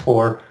wrote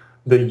for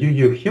the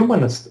UU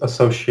Humanist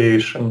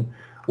Association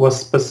was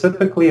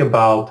specifically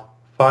about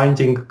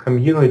finding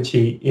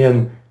community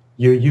in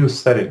UU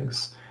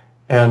settings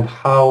and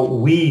how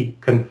we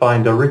can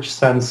find a rich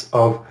sense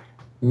of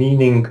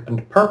meaning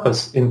and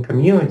purpose in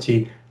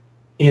community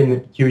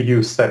in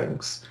UU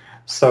settings.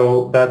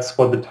 So that's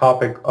what the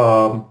topic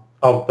of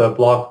the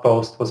blog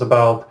post was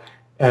about.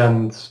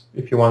 And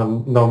if you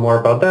want to know more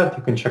about that,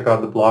 you can check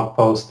out the blog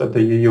post at the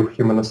UU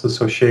Humanist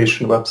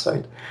Association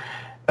website.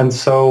 And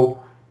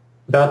so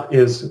that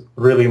is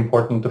really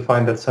important to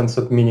find that sense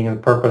of meaning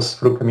and purpose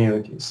through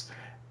communities.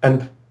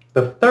 And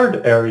the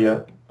third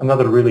area,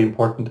 another really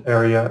important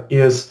area,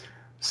 is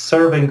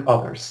serving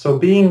others. So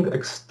being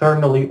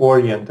externally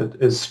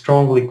oriented is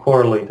strongly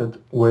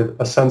correlated with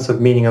a sense of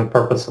meaning and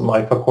purpose in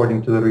life,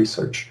 according to the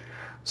research.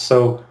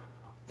 So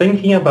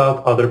thinking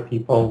about other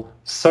people,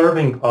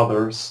 serving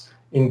others,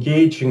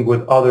 engaging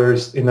with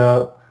others in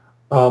a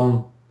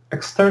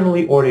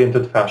externally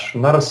oriented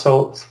fashion, not a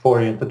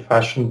self-oriented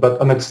fashion,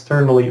 but an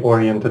externally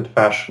oriented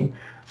fashion.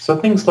 So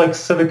things like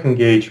civic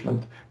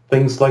engagement,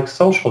 things like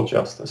social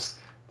justice,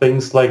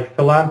 things like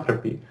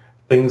philanthropy,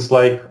 things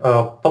like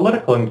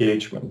political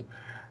engagement.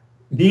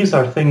 These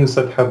are things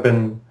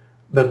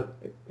that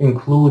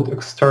include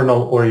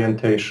external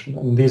orientation,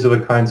 and these are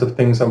the kinds of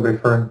things I'm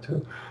referring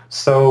to.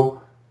 So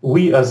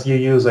we as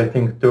UUs, I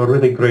think, do a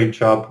really great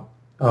job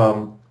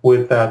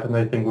with that, and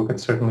I think we can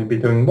certainly be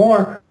doing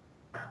more,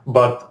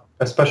 but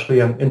especially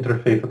on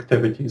interfaith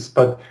activities.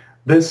 But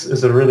this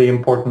is a really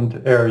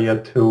important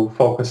area to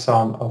focus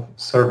on, of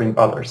serving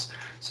others.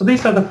 So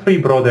these are the three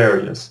broad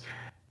areas.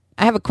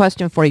 I have a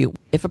question for you.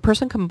 If a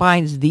person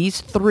combines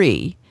these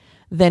three,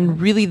 then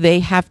really they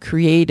have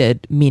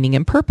created meaning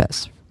and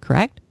purpose,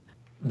 correct?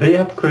 They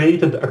have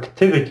created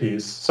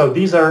activities. So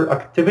these are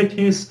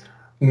activities,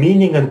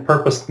 meaning and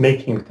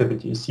purpose-making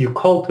activities. You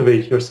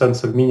cultivate your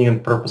sense of meaning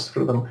and purpose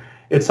through them.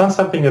 It's not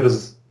something that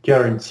is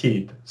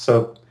guaranteed.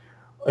 So,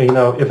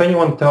 if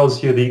anyone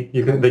tells you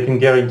they can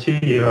guarantee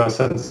you a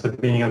sense of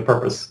meaning and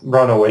purpose,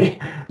 run away.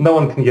 No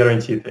one can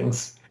guarantee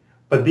things.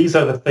 But these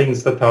are the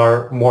things that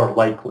are more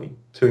likely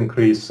to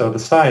increase. So the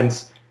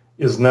science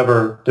is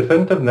never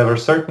definitive, never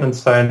certain, and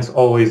science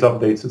always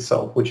updates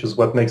itself, which is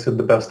what makes it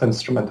the best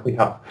instrument we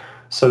have.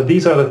 So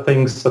these are the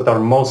things that are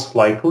most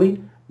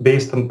likely,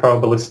 based on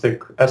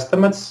probabilistic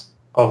estimates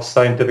of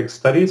scientific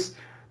studies,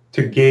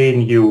 to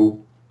gain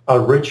you a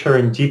richer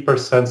and deeper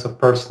sense of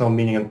personal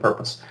meaning and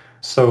purpose.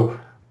 So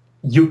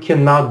you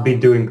cannot be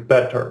doing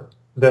better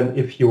than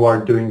if you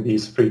are doing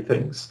these three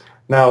things.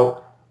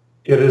 Now,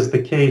 it is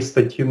the case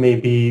that you may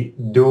be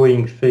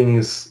doing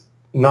things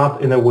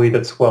not in a way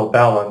that's well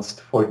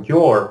balanced for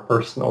your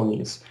personal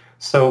needs.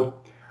 So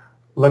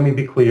let me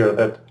be clear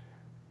that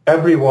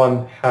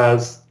everyone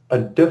has a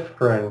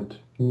different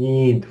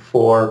need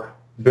for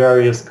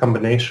various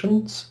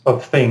combinations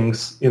of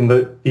things in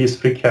these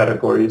three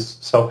categories: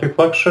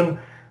 self-reflection,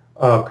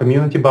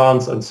 community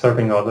bonds, and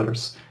serving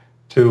others,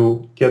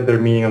 to get their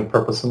meaning and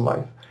purpose in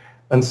life.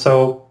 And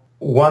so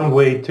one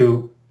way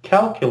to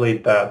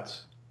calculate that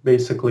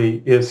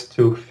basically is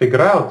to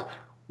figure out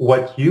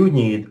what you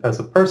need as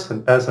a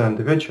person, as an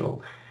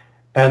individual.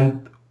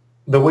 And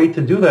the way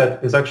to do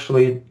that is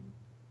actually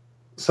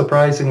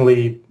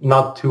surprisingly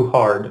not too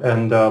hard.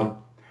 And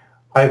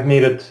I've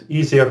made it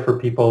easier for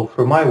people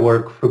through my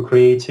work through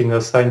creating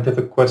a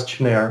scientific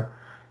questionnaire,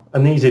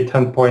 an easy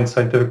 10-point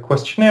scientific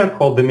questionnaire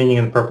called the Meaning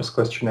and Purpose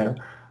Questionnaire,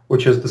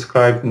 which is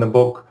described in the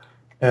book.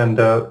 And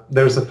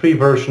there's a free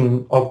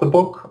version of the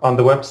book on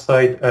the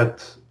website at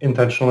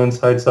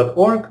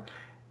intentionalinsights.org.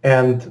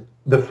 And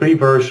the free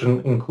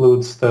version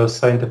includes the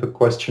scientific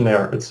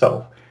questionnaire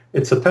itself.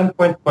 It's a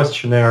 10-point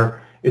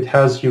questionnaire. It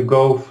has you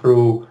go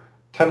through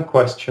 10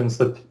 questions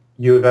that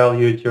you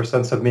evaluate your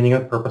sense of meaning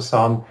and purpose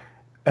on.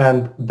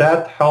 And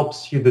that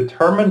helps you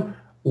determine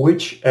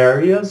which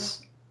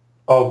areas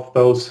of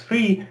those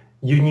three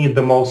you need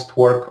the most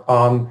work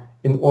on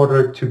in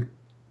order to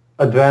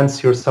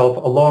advance yourself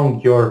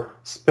along your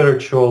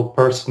spiritual,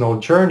 personal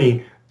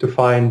journey to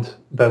find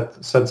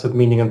that sense of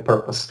meaning and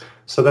purpose.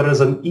 So that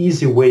is an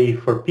easy way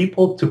for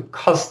people to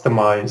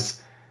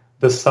customize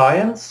the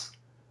science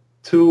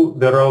to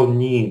their own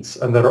needs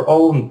and their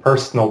own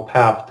personal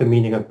path to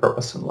meaning and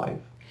purpose in life.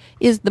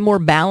 Is the more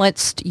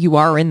balanced you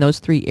are in those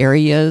three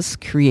areas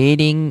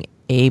creating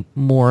a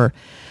more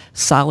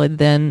solid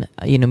then,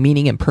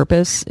 meaning and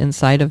purpose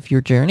inside of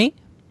your journey?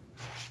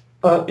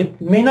 It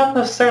may not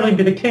necessarily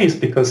be the case,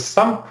 because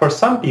for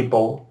some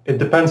people, it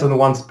depends on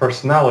one's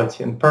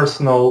personality and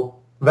personal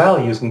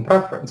values and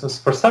preferences.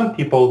 For some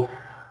people,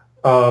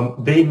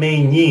 they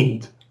may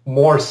need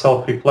more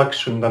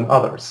self-reflection than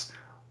others.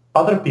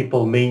 Other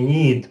people may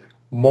need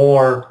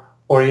more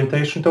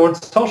orientation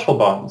towards social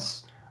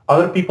bonds.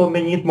 Other people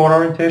may need more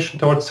orientation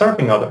towards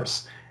serving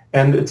others.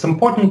 And it's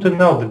important to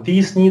know that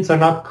these needs are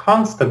not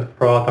constant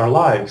throughout our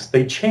lives.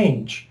 They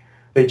change.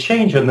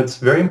 And it's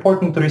very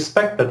important to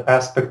respect that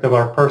aspect of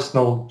our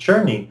personal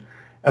journey.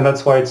 And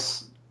that's why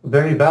it's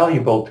very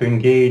valuable to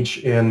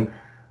engage in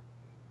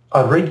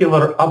a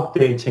regular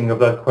updating of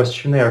that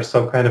questionnaire.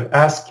 So kind of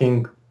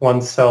asking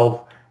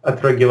oneself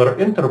at regular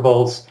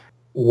intervals,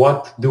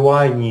 what do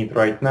I need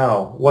right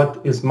now?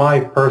 What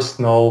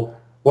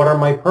are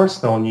my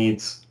personal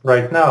needs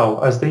right now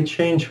as they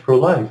change through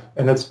life?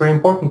 And it's very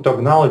important to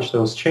acknowledge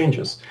those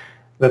changes,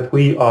 that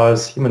we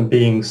as human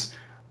beings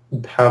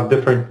have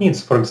different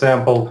needs. For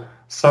example,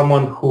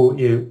 someone who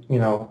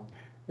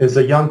is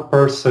a young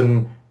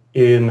person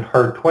in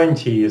her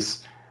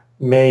 20s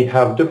may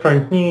have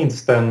different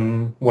needs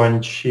than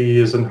when she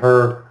is in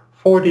her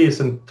 40s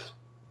and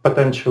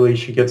potentially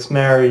she gets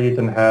married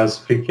and has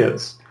 3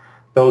 kids.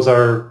 Those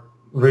are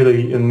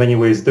really in many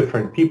ways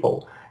different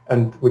people.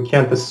 And we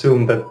can't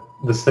assume that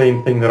the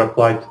same thing that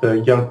applied to the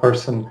young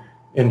person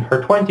in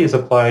her 20s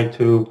applied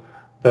to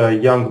the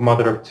young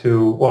mother of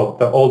 2,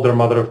 the older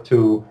mother of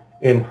 2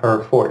 in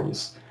her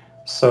 40s.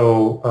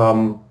 So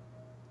I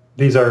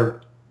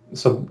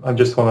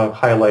just want to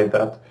highlight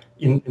that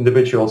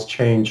individuals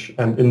change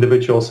and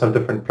individuals have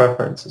different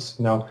preferences.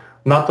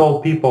 Not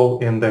all people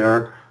in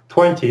their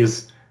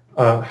 20s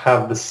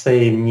have the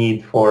same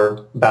need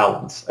for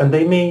balance, and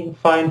they may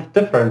find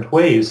different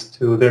ways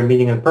to their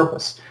meaning and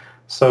purpose.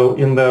 So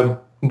in the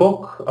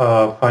book,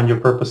 Find Your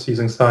Purpose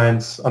Using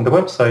Science, on the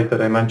website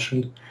that I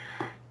mentioned,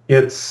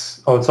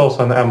 it's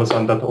also on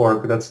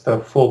Amazon.org. That's the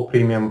full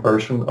premium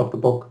version of the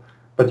book.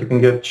 But you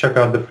can check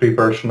out the free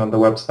version on the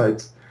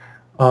website,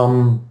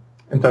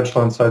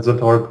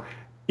 intentionalinsights.org.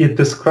 It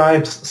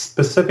describes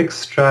specific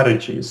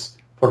strategies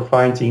for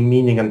finding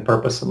meaning and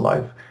purpose in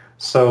life.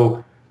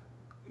 So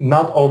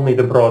not only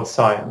the broad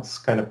science,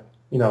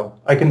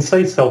 I can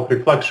say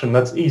self-reflection,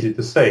 that's easy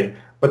to say,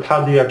 but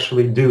how do you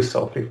actually do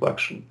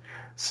self-reflection?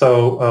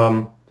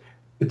 So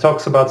it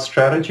talks about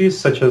strategies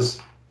such as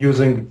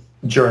using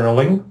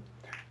journaling.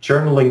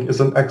 Journaling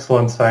is an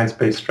excellent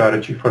science-based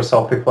strategy for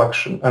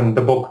self-reflection, and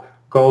the book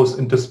goes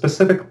into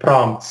specific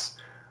prompts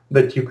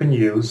that you can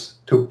use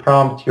to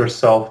prompt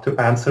yourself to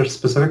answer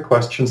specific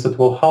questions that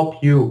will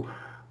help you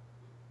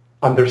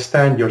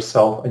understand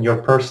yourself and your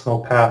personal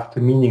path to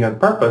meaning and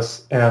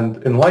purpose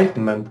and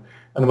enlightenment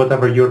and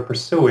whatever you're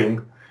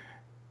pursuing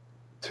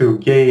to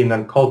gain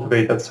and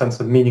cultivate that sense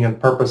of meaning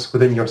and purpose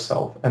within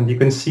yourself. And you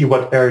can see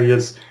what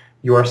areas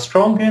you are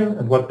strong in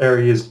and what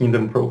areas need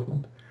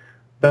improvement.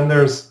 Then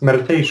there's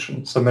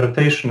meditation. So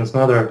meditation is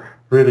another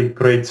really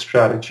great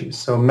strategy.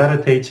 So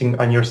meditating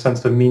on your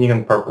sense of meaning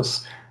and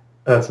purpose,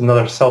 that's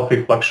another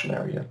self-reflection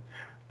area.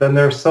 Then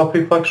there's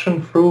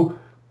self-reflection through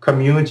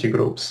community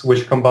groups,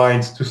 which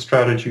combines 2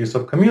 strategies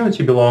of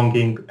community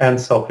belonging and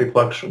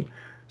self-reflection.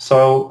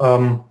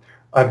 So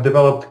I've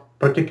developed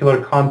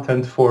particular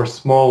content for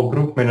small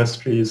group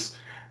ministries,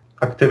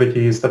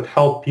 activities that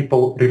help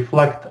people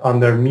reflect on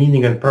their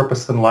meaning and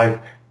purpose in life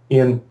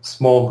in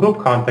small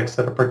group contexts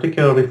that are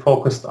particularly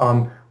focused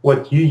on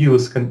what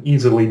UUs can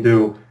easily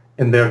do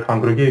in their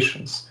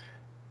congregations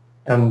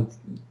and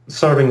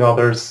serving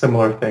others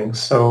similar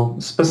things. So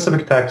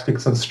specific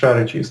tactics and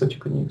strategies that you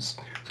can use.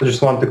 So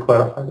just wanted to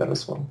clarify that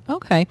as well.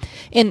 Okay.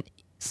 And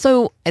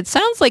so it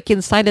sounds like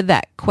inside of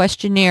that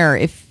questionnaire,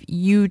 if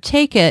you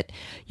take it,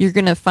 you're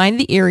going to find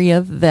the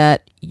area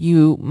that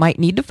you might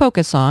need to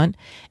focus on,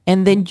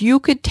 and then you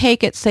could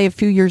take it, say, a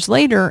few years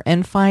later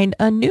and find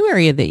a new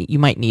area that you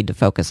might need to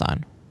focus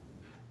on.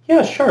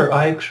 Yeah, sure.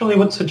 I actually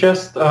would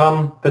suggest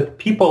that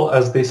people,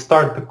 as they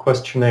start the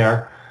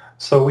questionnaire,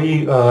 so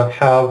we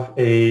have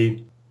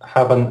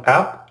an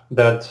app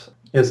that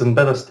is in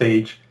beta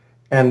stage,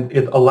 and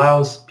it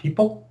allows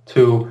people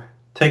to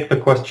take the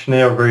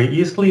questionnaire very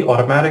easily,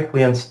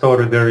 automatically, and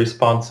store their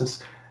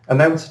responses.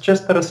 And I would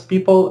suggest that as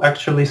people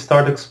actually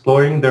start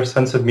exploring their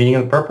sense of meaning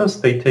and purpose,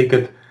 they take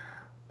it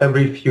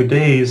every few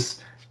days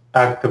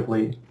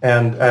actively.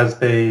 And as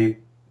they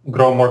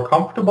grow more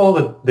comfortable,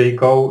 that they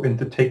go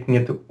into taking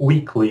it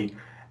weekly.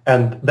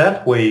 And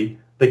that way,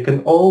 they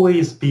can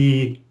always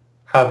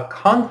have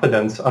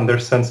confidence on their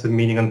sense of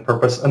meaning and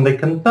purpose, and they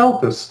can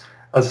notice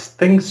as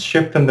things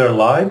shift in their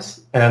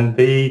lives and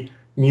they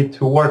need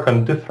to work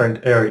on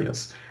different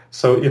areas.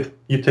 So if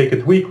you take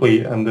it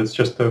weekly and it's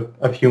just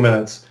a few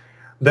minutes,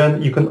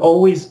 then you can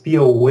always be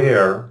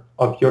aware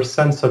of your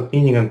sense of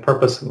meaning and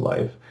purpose in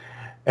life.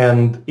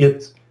 And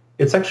it's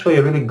actually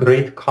a really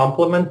great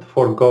complement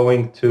for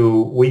going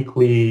to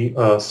weekly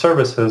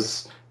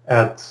services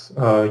at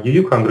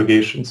UU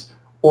congregations.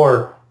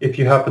 Or if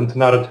you happen to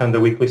not attend a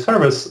weekly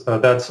service,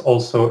 that's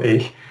also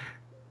a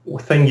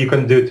thing you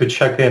can do to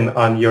check in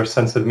on your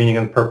sense of meaning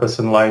and purpose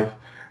in life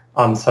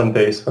on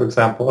Sundays, for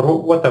example,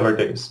 or whatever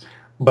days.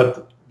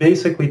 But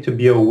basically to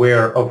be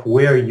aware of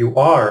where you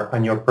are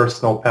on your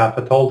personal path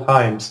at all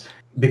times,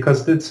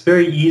 because it's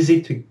very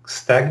easy to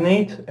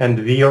stagnate and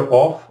veer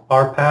off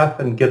our path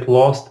and get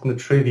lost in the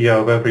trivia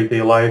of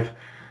everyday life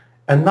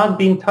and not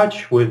be in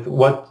touch with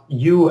what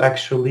you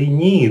actually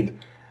need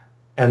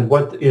and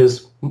what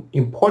is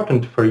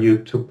important for you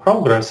to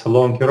progress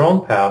along your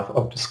own path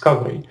of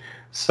discovery.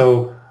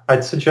 So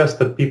I'd suggest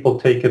that people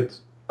take it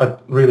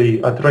at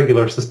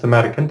regular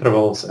systematic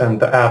intervals,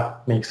 and the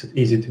app makes it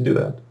easy to do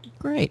that.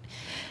 Great.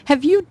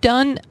 Have you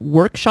done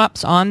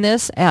workshops on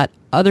this at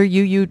other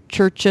UU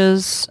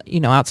churches,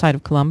 outside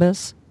of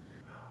Columbus?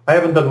 I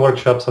haven't done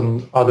workshops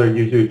on other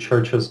UU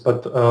churches,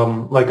 but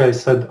like I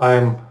said,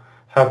 I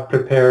have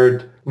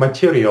prepared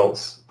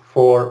materials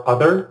for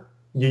other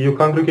UU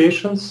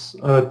congregations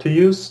to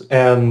use,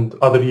 and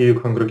other UU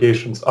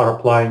congregations are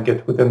applying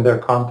it within their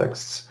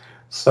contexts.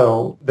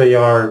 So they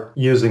are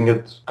using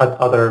it at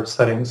other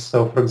settings.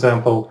 So for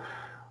example,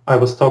 I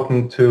was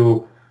talking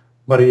to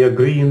Maria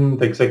Green,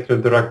 the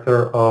executive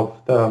director of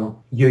the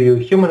UU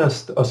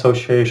Humanist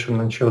Association,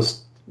 and she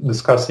was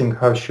discussing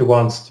how she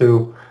wants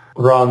to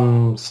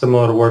run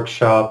similar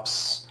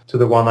workshops to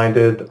the one I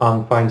did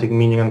on finding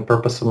meaning and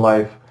purpose in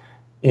life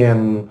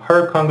in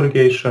her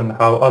congregation,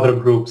 how other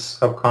groups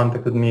have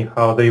contacted me,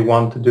 how they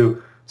want to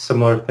do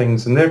similar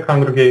things in their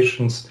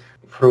congregations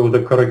through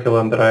the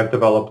curriculum that I've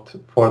developed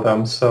for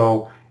them.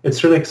 So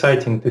it's really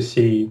exciting to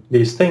see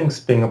these things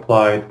being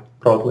applied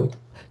broadly.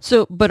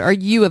 So, but are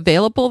you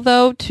available,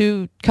 though,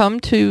 to come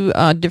to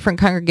different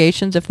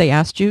congregations if they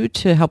asked you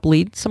to help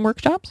lead some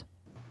workshops?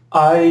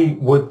 I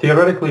would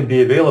theoretically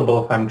be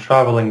available if I'm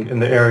traveling in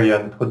the area,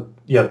 and it would,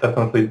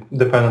 definitely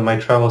depend on my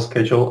travel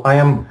schedule. I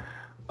am.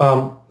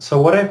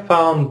 So what I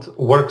found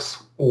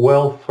works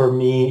well for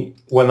me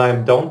when I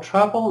don't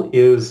travel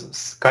is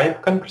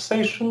Skype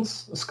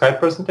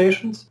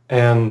presentations,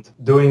 and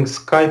doing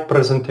Skype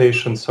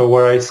presentations. So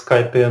where I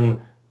Skype in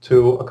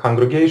to a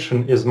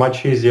congregation is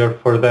much easier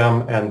for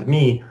them and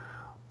me,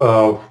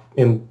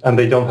 and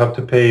they don't have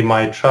to pay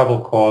my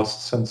travel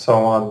costs and so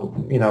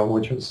on,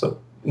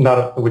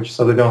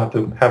 so they don't have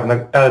to have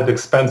an added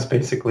expense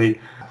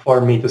basically for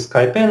me to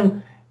Skype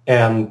in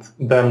and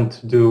them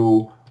to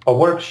do a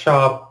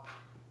workshop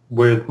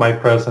with my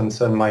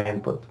presence and my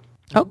input.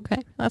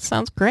 Okay, that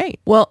sounds great.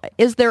 Well,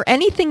 is there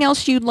anything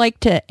else you'd like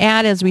to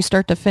add as we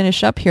start to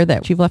finish up here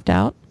that you've left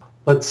out?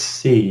 Let's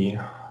see.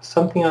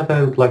 Something that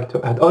I would like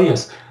to add. Oh,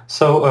 yes.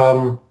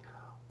 So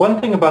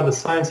one thing about the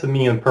science of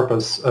meaning and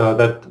purpose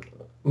that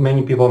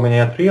many people may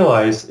not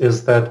realize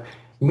is that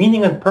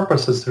meaning and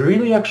purpose is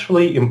really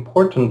actually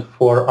important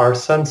for our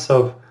sense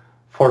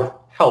for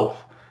health.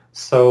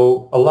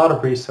 So a lot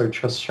of research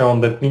has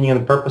shown that meaning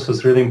and purpose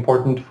is really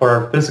important for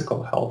our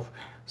physical health.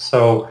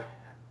 So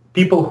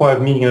people who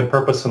have meaning and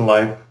purpose in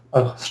life,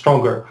 a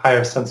stronger,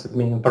 higher sense of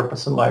meaning and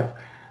purpose in life,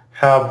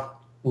 have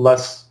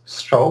less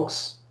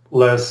strokes,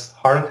 less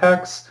heart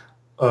attacks,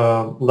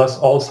 less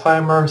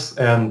Alzheimer's,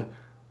 and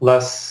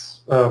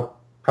less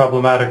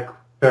problematic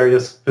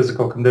various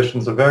physical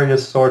conditions of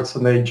various sorts,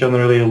 and they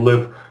generally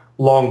live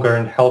longer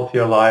and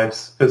healthier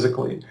lives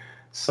physically.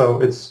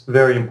 So it's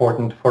very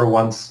important for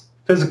one's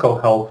physical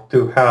health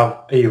to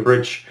have a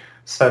rich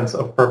sense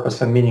of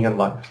purpose and meaning in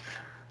life.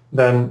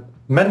 Then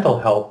mental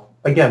health,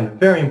 again,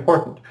 very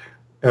important.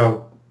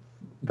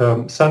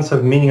 the sense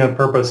of meaning and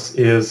purpose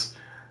is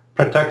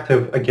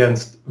protective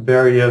against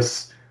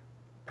various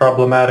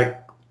problematic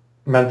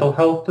mental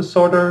health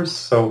disorders,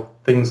 so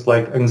things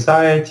like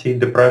anxiety,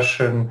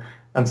 depression,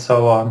 and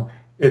so on.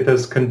 It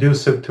is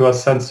conducive to a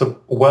sense of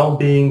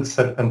well-being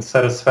and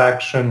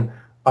satisfaction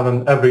on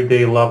an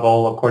everyday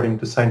level, according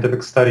to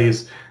scientific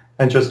studies,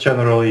 and just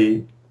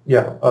generally,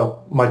 a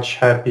much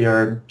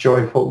happier,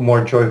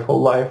 more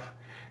joyful life.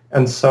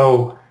 And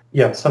so,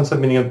 sense of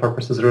meaning and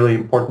purpose is really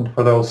important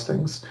for those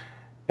things.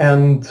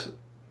 And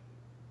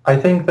I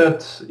think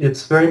that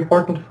it's very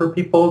important for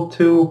people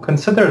to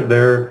consider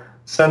their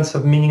sense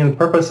of meaning and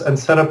purpose and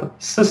set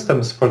up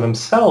systems for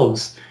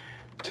themselves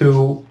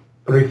to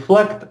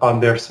reflect on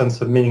their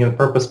sense of meaning and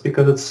purpose,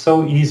 because it's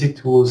so easy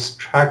to lose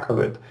track of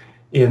it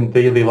in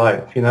daily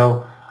life.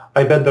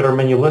 I bet there are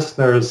many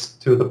listeners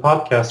to the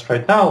podcast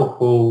right now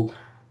who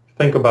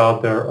think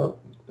about their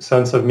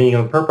sense of meaning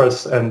and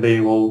purpose, and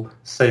they will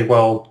say,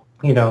 well,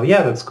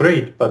 that's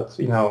great, but,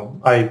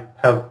 I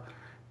have,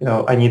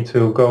 I need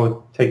to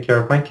go take care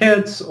of my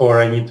kids, or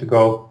I need to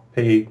go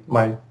pay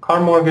my car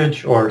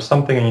mortgage or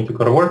something. I need to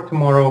go to work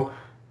tomorrow,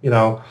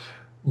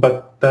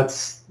 but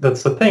that's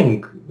the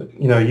thing.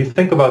 You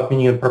think about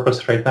meaning and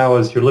purpose right now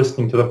as you're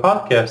listening to the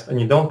podcast, and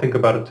you don't think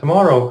about it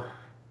tomorrow,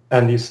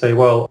 and you say,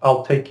 well,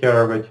 I'll take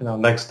care of it,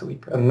 next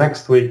week. And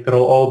next week,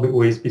 there'll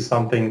always be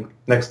something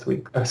next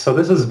week. So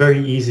this is very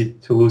easy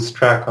to lose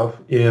track of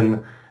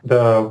in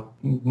the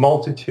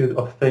multitude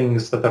of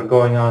things that are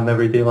going on in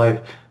everyday life.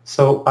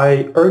 So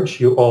I urge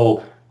you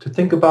all to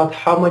think about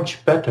how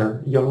much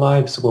better your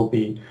lives will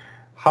be,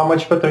 how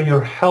much better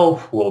your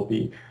health will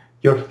be,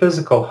 your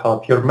physical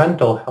health, your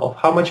mental health,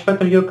 how much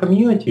better your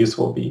communities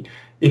will be,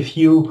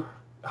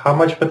 how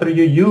much better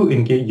your UU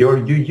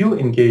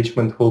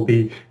engagement will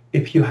be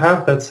if you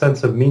have that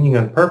sense of meaning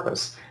and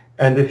purpose,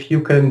 and if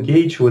you can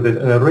engage with it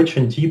in a rich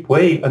and deep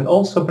way and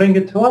also bring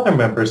it to other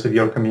members of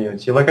your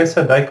community. Like I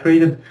said, I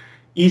created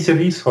easy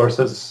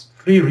resources,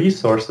 free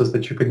resources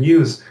that you can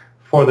use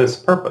for this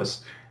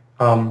purpose.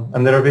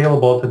 And they're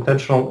available at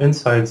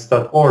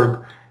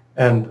intentionalinsights.org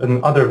and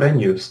in other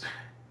venues.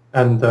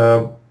 And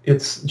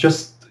it's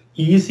just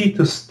easy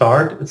to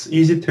start, it's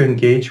easy to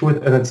engage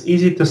with, and it's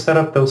easy to set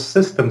up those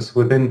systems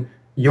within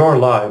your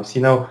lives.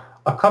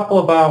 A couple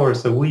of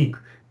hours a week,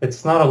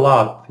 it's not a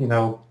lot.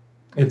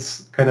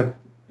 It's kind of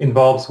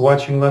involves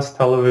watching less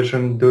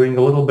television, doing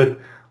a little bit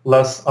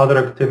less other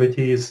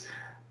activities,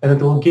 and it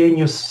will gain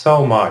you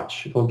so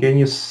much. It will gain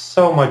you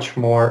so much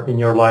more in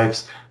your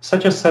lives,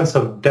 such a sense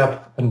of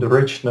depth and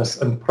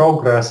richness and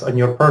progress on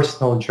your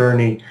personal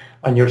journey,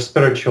 on your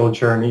spiritual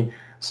journey.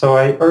 So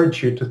I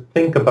urge you to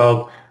think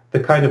about the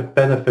kind of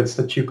benefits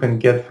that you can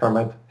get from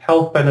it.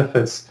 Health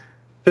benefits,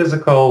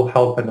 physical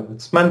health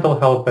benefits, mental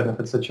health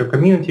benefits that your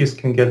communities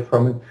can get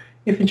from it,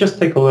 if you just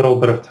take a little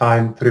bit of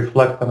time to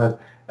reflect on it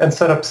and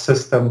set up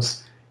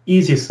systems,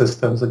 easy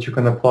systems that you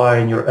can apply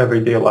in your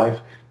everyday life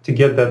to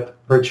get that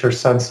richer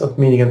sense of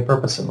meaning and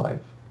purpose in life.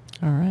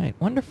 All right,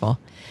 wonderful.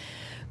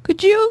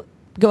 Could you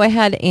go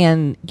ahead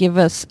and give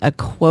us a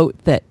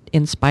quote that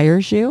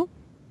inspires you?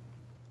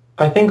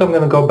 I think I'm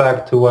going to go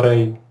back to what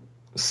I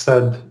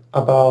said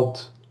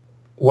about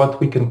what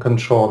we can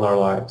control in our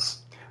lives.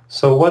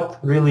 So what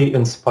really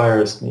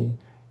inspires me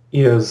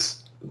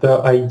is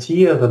the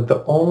idea that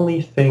the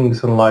only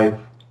things in life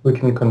we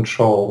can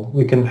control,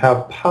 we can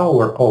have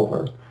power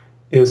over,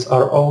 is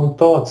our own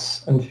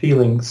thoughts and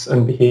feelings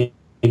and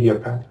behavior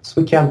patterns.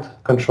 We can't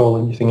control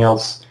anything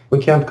else. We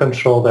can't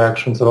control the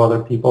actions of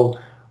other people.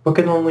 We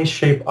can only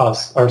shape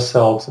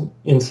ourselves,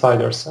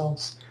 inside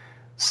ourselves.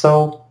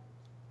 So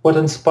what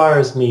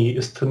inspires me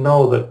is to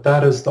know that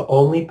that is the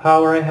only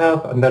power I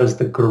have, and that is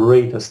the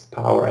greatest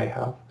power I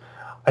have.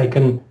 I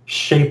can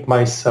shape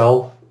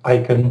myself. I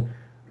can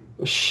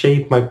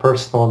shape my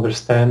personal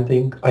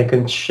understanding. I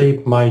can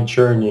shape my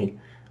journey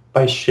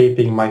by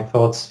shaping my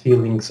thoughts,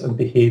 feelings, and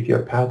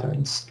behavior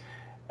patterns.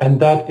 And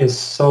that is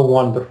so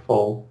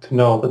wonderful to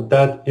know that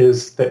that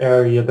is the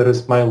area that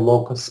is my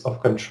locus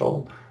of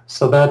control.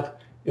 So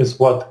that is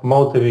what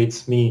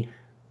motivates me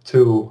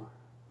to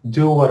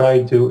do what I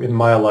do in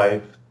my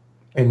life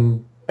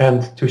and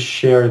to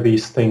share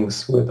these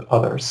things with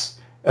others.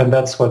 And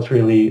that's what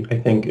really, I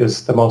think,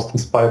 is the most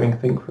inspiring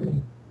thing for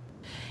me.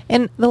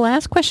 And the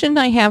last question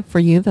I have for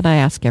you that I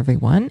ask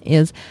everyone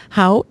is,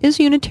 how is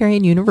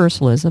Unitarian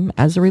Universalism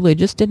as a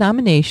religious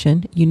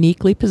denomination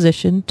uniquely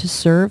positioned to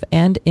serve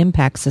and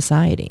impact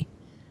society?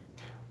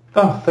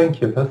 Oh,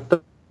 thank you.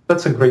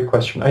 That's a great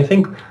question. I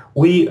think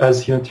we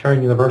as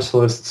Unitarian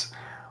Universalists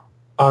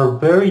are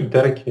very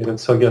dedicated,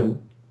 so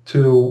again,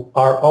 to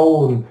our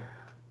own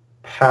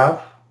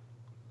path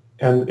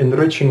and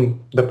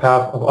enriching the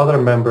path of other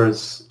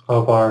members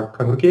of our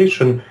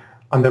congregation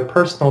on their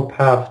personal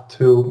path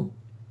to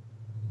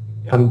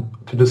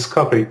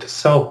discovery, to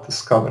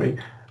self-discovery,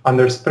 on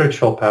their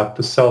spiritual path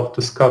to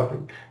self-discovery,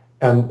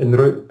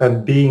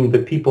 and being the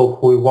people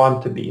who we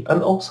want to be,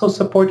 and also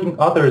supporting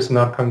others in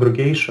our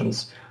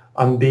congregations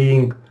on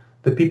being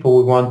the people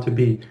we want to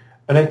be.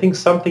 And I think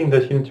something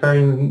that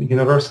Unitarian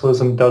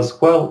Universalism does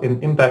well in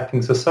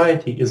impacting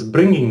society is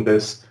bringing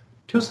this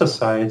to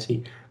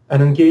society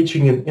and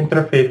engaging in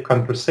interfaith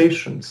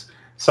conversations,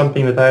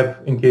 something that I've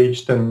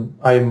engaged in.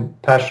 I'm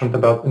passionate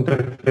about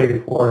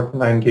interfaith work,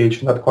 and I engage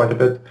in that quite a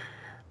bit,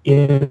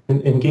 in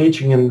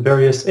engaging in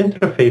various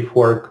interfaith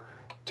work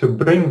to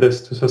bring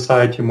this to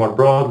society more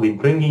broadly,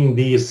 bringing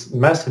these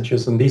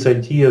messages and these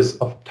ideas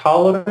of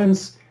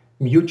tolerance,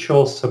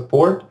 mutual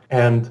support,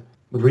 and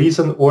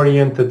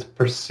reason-oriented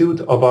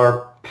pursuit of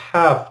our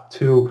path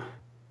to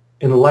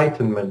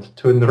enlightenment,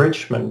 to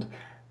enrichment,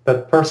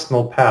 that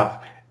personal path,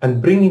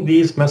 and bringing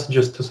these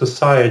messages to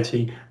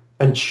society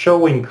and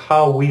showing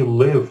how we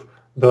live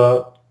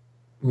the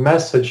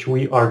message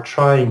we are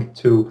trying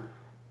to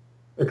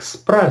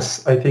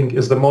express, I think,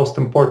 is the most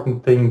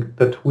important thing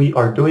that we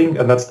are doing,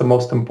 and that's the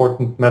most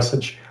important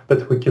message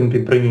that we can be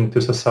bringing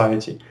to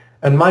society.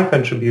 And my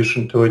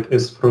contribution to it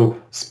is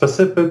through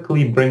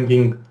specifically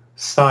bringing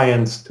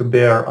science to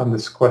bear on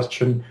this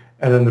question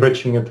and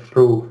enriching it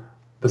through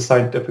the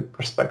scientific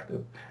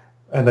perspective.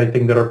 And I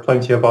think there are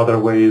plenty of other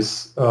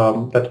ways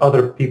that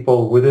other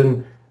people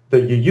within the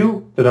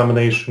UU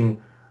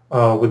denomination,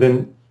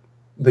 within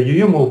the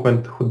UU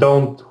movement,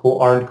 who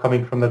aren't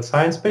coming from that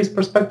science-based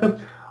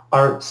perspective,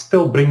 are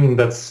still bringing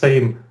that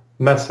same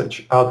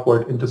message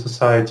outward into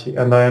society.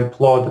 And I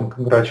applaud and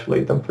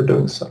congratulate them for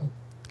doing so.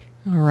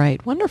 All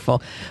right. Wonderful.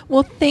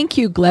 Well, thank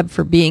you, Gleb,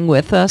 for being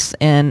with us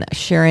and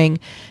sharing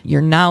your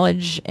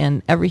knowledge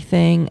and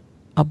everything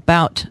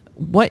about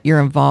what you're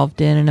involved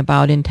in and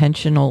about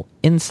intentional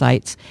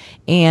insights.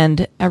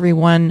 And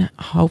everyone,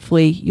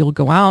 hopefully you'll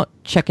go out,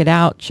 check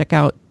out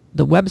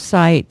the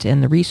website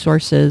and the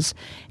resources,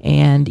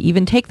 and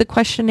even take the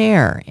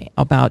questionnaire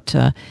about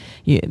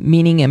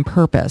meaning and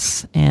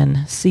purpose, and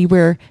see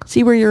where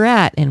you're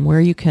at and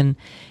where you can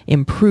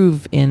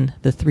improve in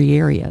the three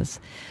areas.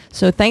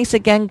 So thanks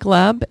again,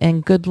 Gleb,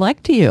 and good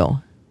luck to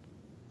you.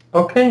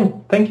 Okay.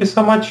 Thank you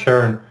so much,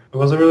 Sharon. It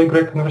was a really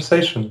great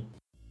conversation.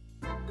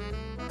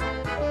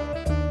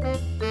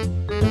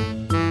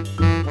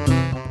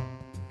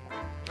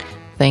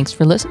 Thanks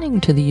for listening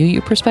to the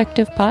UU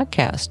Perspective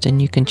podcast,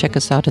 and you can check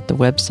us out at the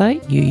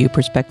website,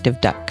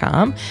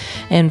 uuperspective.com,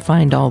 and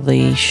find all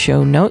the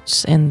show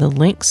notes and the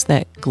links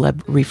that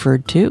Gleb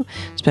referred to,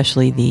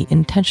 especially the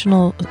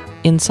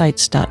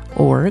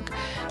intentionalinsights.org.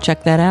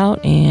 Check that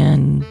out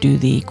and do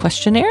the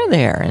questionnaire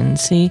there and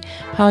see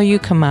how you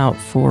come out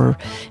for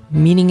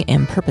meaning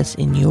and purpose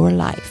in your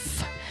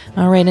life.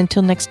 All right,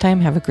 until next time,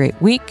 have a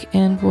great week,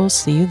 and we'll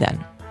see you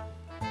then.